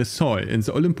planet Nisoi in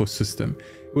the Olympus system.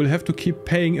 You will have to keep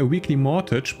paying a weekly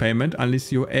mortgage payment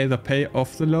unless you either pay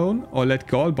off the loan or let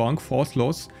Galbank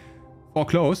foreclose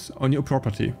on your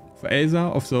property. For either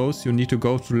of those, you need to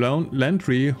go to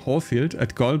Landry Hallfield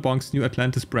at Galbank's New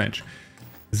Atlantis branch.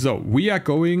 So, we are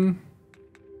going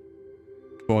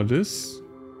for this.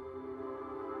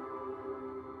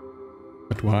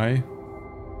 But why?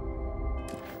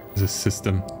 This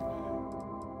system.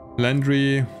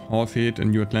 Landry, Hallfield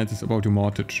and New Atlantis about your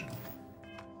mortgage.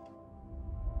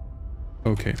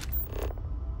 Okay.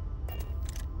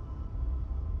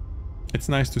 It's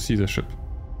nice to see the ship.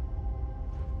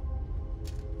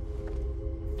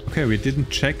 Okay, we didn't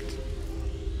check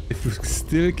if we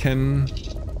still can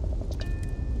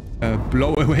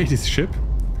blow away this ship.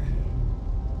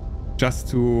 Just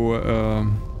to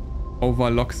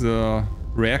overlock the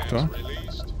reactor.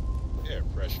 Air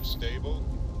pressure stable.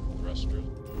 Thruster.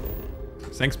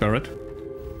 Thanks, Barrett,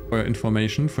 for your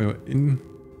information, for your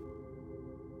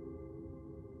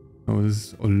Oh, this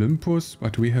is Olympus,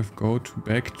 but we have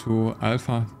back to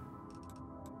Alpha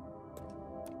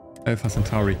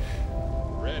Centauri.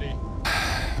 Ready.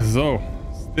 So,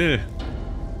 still.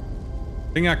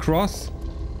 Finger crossed.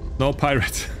 No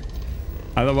pirate.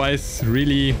 Otherwise,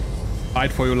 really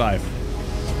fight for your life.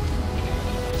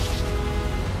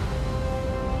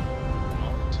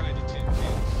 Our tiny tin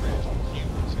fragile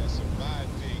humans have survived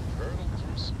being hurtled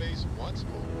through space once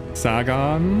more.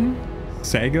 Sagan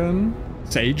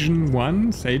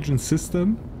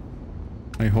System.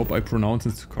 I hope I pronounce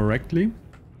it correctly.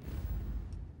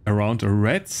 Around a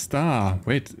red star.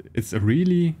 Wait, it's a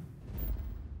really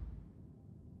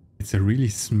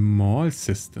small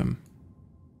system.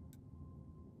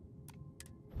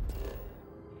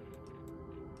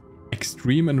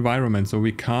 Extreme environment, so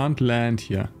we can't land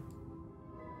here.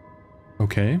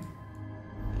 Okay.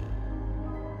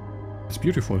 It's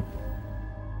beautiful.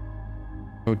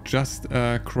 So just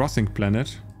a crossing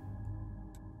planet.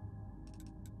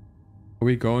 Are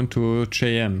we going to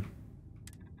Cheyenne?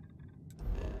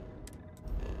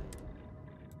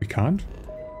 We can't?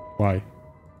 Why?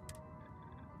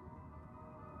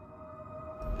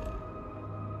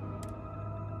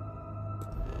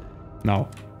 Now.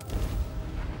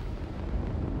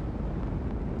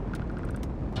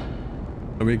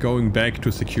 Are we going back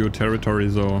to secure territory,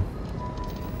 so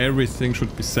everything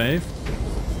should be safe?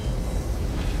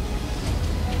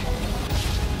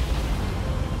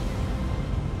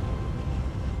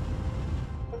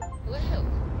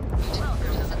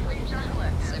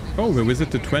 Oh, we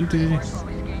visited 20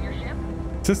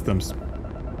 systems.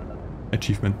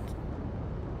 Achievement.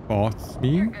 Force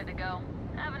me. You're good to go.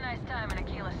 Have a nice time in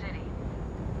Aquila City.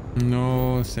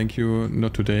 No, thank you.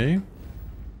 Not today.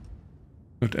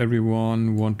 Not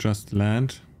everyone won't just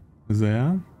land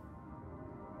there.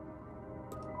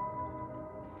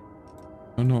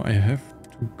 Oh no, I have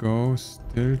to go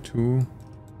still to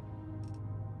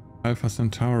Alpha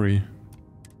Centauri.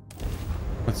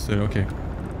 But still, okay.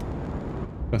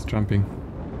 Just jumping.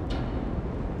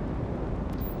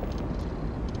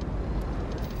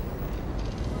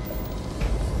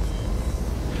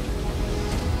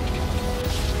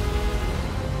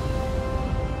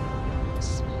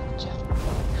 Smooth jump.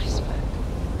 Nice work.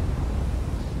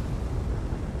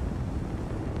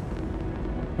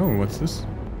 Oh, what's this?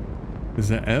 Is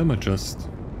there Elmer just?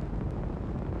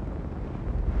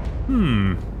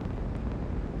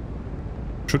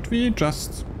 Should we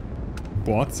just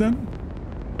board them?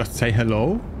 Just say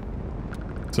hello?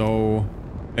 So,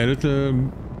 a little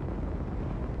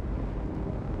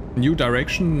new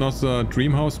direction, not the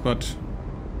dream house, but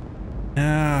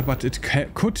it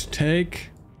could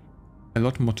take a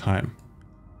lot more time.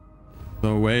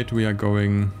 So wait, we are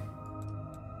going.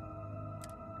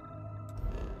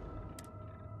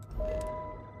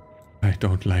 I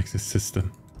don't like this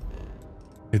system.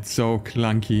 It's so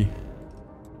clunky.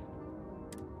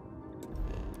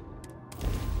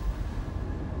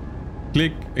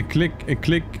 Click, and click, and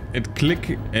click, and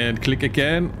click, and click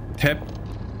again. Tap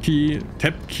key,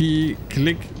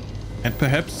 click, and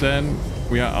perhaps then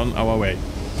we are on our way.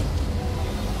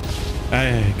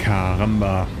 Ey,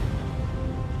 caramba.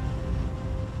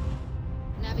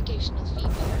 Navigational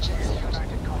feedback checks out.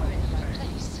 We're in the right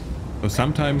place. So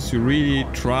sometimes you really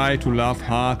try to love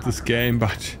hard this game,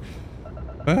 but...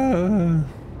 Sir,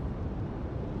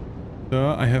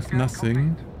 I have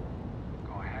nothing.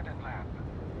 Go ahead and land.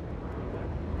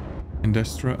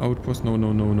 Industrial outpost? No,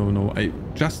 no, no, no, no. I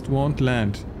just want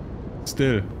land.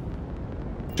 Still.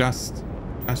 Just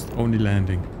only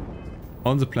landing.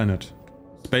 On the planet.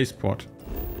 Spaceport.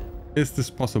 Is this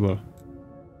possible?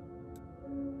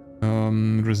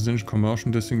 Residential commercial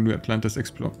district New Atlantis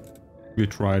explore. We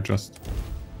try just.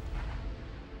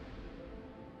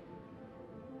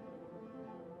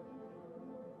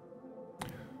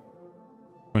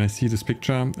 When I see this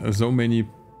picture, so many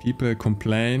people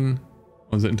complain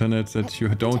on the internet that you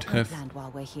don't have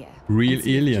real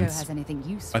aliens.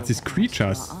 But these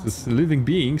creatures, these living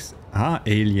beings, are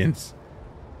aliens.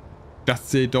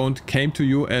 Just they don't came to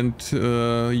you and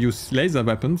use laser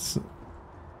weapons,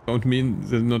 don't mean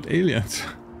they're not aliens.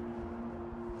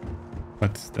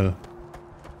 But still.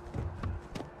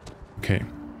 Okay.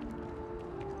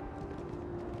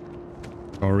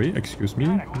 Sorry, excuse me,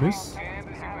 miss.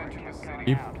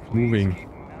 Keep moving.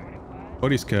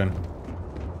 Body scan.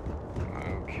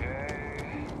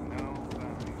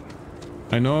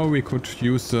 I know we could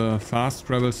use a fast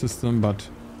travel system, but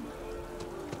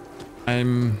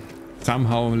I'm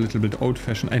somehow a little bit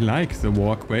old-fashioned. I like the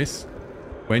walkways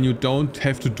when you don't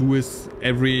have to do this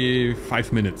every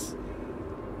 5 minutes.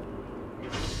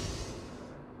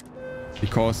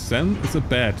 Because then it's a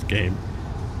bad game.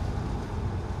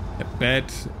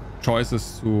 Bad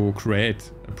choices to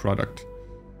create a product.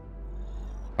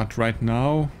 But right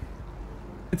now,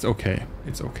 it's okay.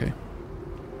 It's okay.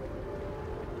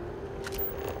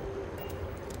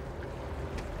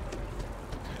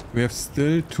 We have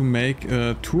still to make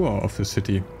a tour of the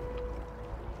city.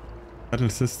 Battle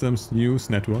Systems News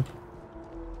Network.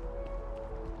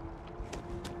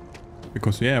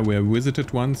 Because yeah, we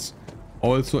visited once.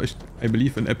 Also, I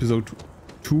believe in episode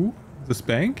 2, this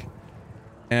bank.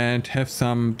 And have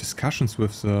some discussions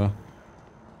with the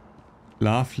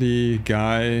lovely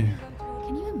guy.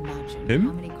 Can you imagine him?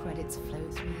 how many credits flow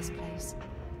through this place?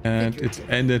 And it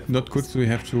ended not good, so we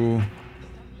have to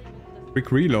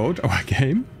quick reload our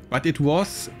game. But it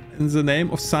was in the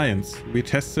name of science. We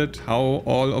tested how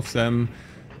all of them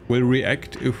will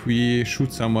react if we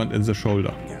shoot someone in the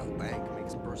shoulder. Bank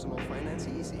makes personal finance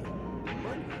easy.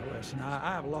 Listen,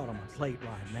 I have a lot on my plate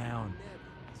right now, and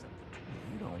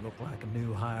you don't look like a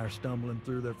new hire stumbling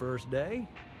through their first day.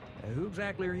 Who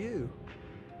exactly are you?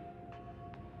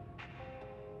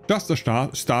 Just a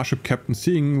starship captain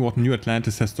seeing what New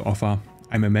Atlantis has to offer.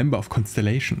 I'm a member of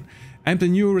Constellation. I'm the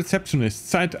new receptionist.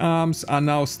 Sidearms are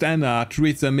now standard.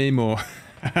 Read the memo.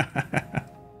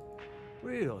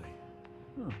 Really?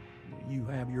 Huh. You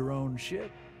have your own ship?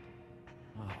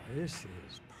 Oh, this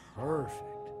is perfect.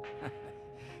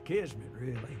 Kismet,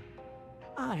 really.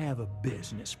 I have a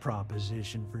business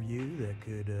proposition for you that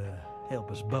could help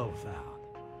us both out.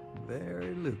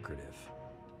 Very lucrative.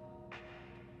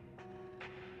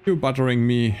 You're buttering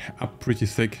me up pretty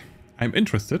thick. I'm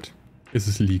interested. Is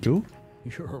this legal?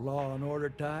 You're a law and order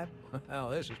type? Well,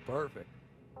 this is perfect.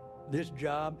 This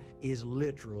job is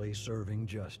literally serving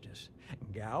justice.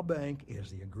 Gal Bank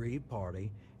is the agreed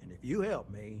party, and if you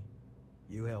help me,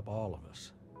 you help all of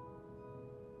us.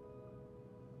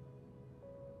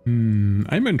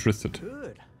 I'm interested.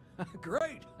 Good.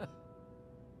 Great.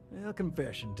 Well,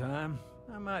 confession time.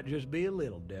 I might just be a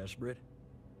little desperate.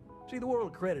 See, the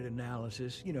world of credit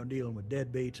analysis, you know, dealing with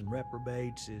deadbeats and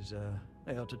reprobates is,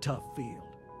 well, it's a tough field.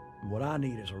 What I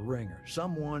need is a ringer,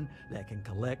 someone that can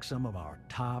collect some of our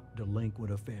top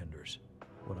delinquent offenders.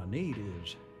 What I need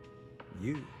is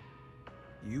you.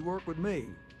 You work with me,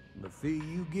 the fee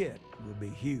you get will be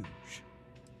huge.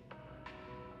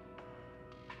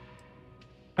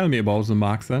 Tell me about the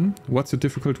marks then. What's the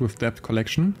difficulty with debt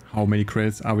collection? How many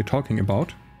credits are we talking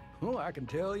about? Oh, I can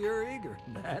tell you're eager.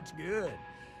 That's good.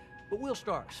 But we'll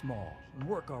start small and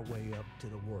work our way up to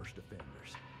the worst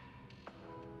offenders.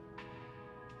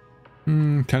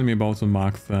 Tell me about the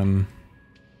marks then.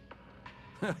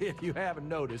 If you haven't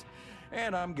noticed,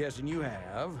 and I'm guessing you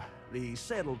have, the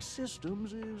settled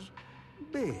systems is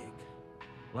big.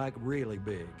 Like really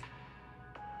big.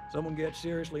 Someone gets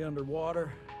seriously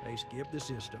underwater, they skip the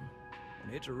system.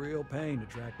 And it's a real pain to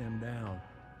track them down.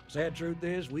 Sad truth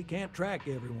is, we can't track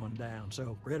everyone down,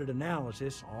 so credit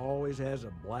analysis always has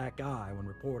a black eye when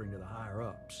reporting to the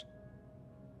higher-ups.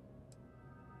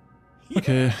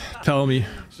 Okay, tell me.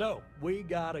 So, we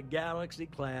got a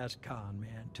Galaxy-class con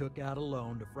man took out a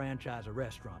loan to franchise a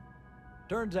restaurant.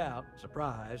 Turns out,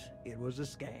 surprise, it was a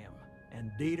scam.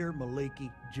 and Dieter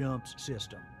Maliki Jumps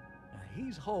System. Now,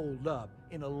 he's holed up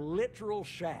in a literal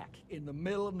shack in the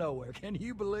middle of nowhere. Can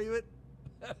you believe it?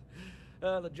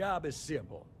 The job is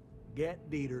simple. Get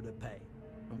Dieter to pay.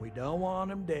 And we don't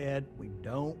want him dead. We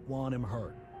don't want him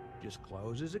hurt. Just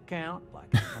close his account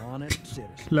like an honest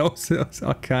citizen. Close his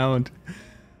account.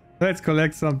 Let's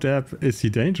collect some debt. Is he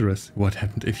dangerous? What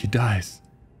happened if he dies?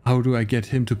 How do I get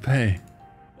him to pay?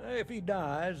 If he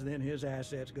dies, then his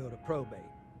assets go to probate,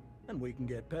 and we can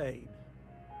get paid.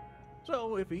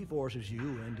 So if he forces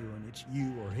you into an it's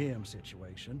you or him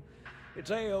situation,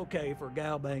 it's A-okay for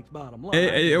Galbank's bottom line.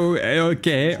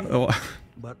 Okay. Oh.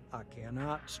 But I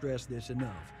cannot stress this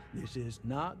enough. This is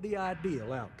not the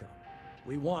ideal outcome.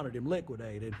 We wanted him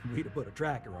liquidated. We'd have put a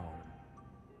tracker on him.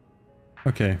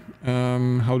 Okay.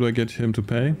 How do I get him to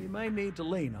pay? You may need to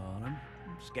lean on him,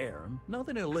 scare him.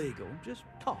 Nothing illegal. Just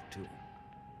talk to him.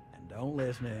 And don't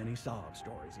listen to any sob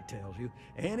stories he tells you.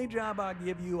 Any job I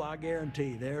give you, I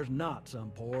guarantee there's not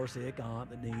some poor sick aunt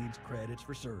that needs credits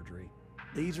for surgery.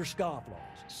 These are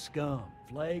scofflaws, scum,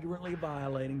 flagrantly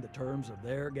violating the terms of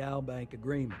their Galbank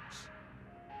agreements.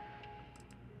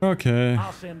 Okay.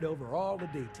 I'll send over all the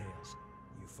details.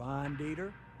 You find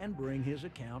Dieter and bring his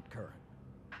account current.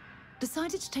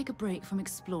 Decided to take a break from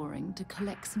exploring to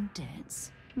collect some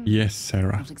debts? Yes,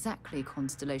 Sarah. Not exactly a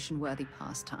Constellation-worthy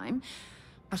pastime,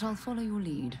 but I'll follow your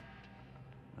lead.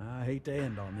 I hate to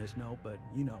end on this note, but,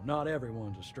 you know, not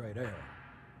everyone's a straight arrow.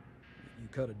 You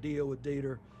cut a deal with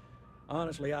Dieter.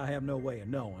 Honestly, I have no way of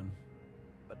knowing.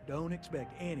 But don't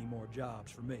expect any more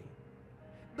jobs for me.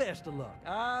 Best of luck.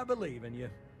 I believe in you.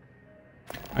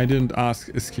 I didn't ask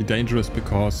is he dangerous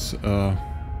because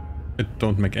it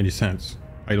don't make any sense.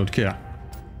 I don't care.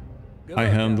 I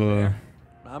handle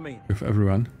with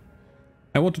everyone.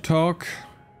 I want to talk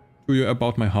to you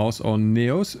about my house on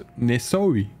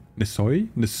Nesoi.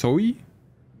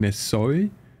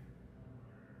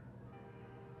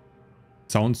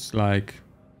 Sounds like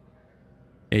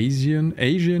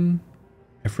Asian,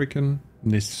 African,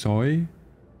 Nesoi.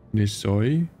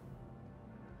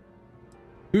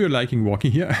 Do you liking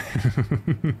walking here?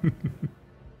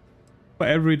 For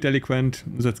every delinquent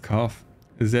that's caught,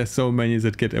 there's so many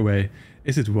that get away.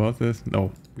 Is it worth it?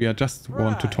 No. We are just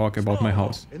want to talk about my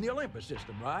house. In the Olympus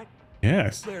system, right?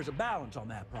 Yes. There's a balance on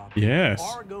that property. Yes.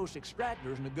 Argos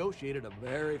Extractors negotiated a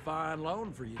very fine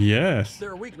loan for you. Yes.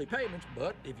 There are weekly payments,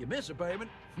 but if you miss a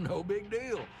payment, no big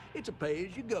deal. It's a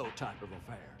pay-as-you-go type of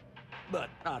affair. But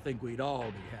I think we'd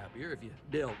all be happier if you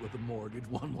dealt with the mortgage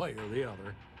one way or the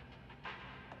other.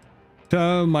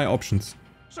 Tell my options.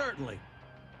 Certainly.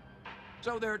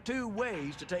 So there are two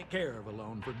ways to take care of a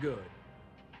loan for good.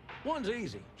 One's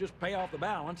easy. Just pay off the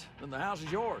balance, and the house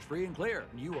is yours, free and clear,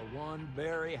 and you are one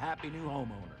very happy new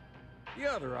homeowner.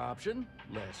 The other option,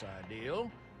 less ideal,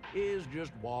 is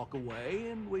just walk away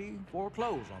and we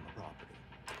foreclose on the property.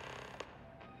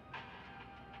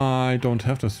 I don't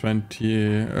have this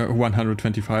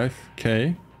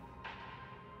 125k.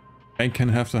 I can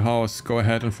have the house go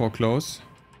ahead and foreclose.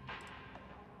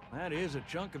 That is a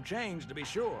chunk of change to be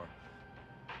sure.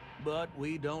 But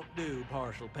we don't do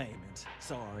partial payments.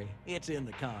 Sorry, it's in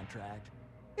the contract.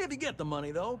 If you get the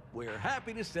money though, we're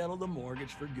happy to settle the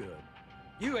mortgage for good.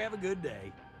 You have a good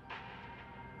day.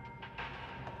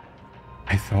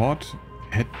 I thought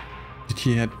did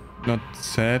he had not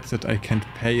said that I can't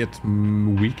pay it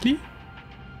weekly?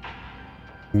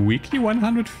 Weekly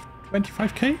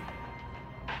 125k?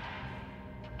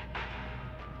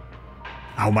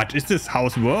 How much is this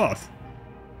house worth?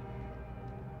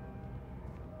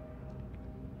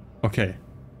 Okay,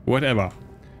 whatever.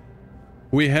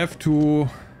 We have to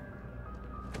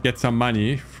get some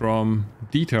money from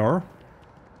Dieter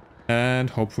and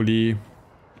hopefully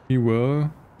he will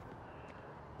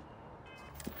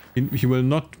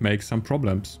not make some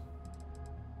problems.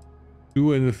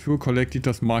 Do in the few collect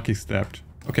Dieter's marking debt.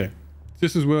 Okay,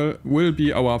 this is will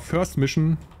be our first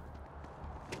mission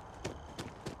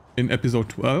in episode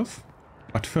 12.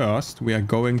 But first we are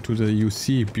going to the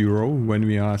UC Bureau when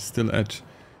we are still at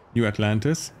New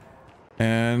Atlantis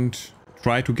and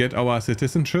try to get our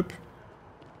citizenship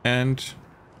and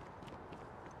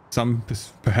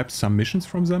perhaps some missions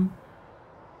from them.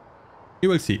 You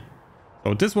will see.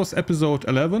 So this was episode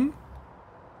 11.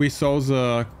 We saw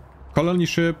the colony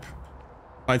ship,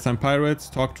 fight some pirates,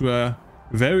 talk to a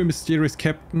very mysterious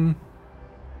captain.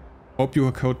 Hope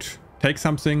you could take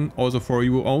something also for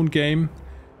your own game.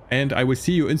 And I will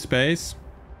see you in space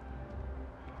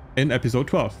in episode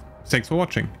 12. Thanks for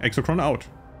watching. Exocron out.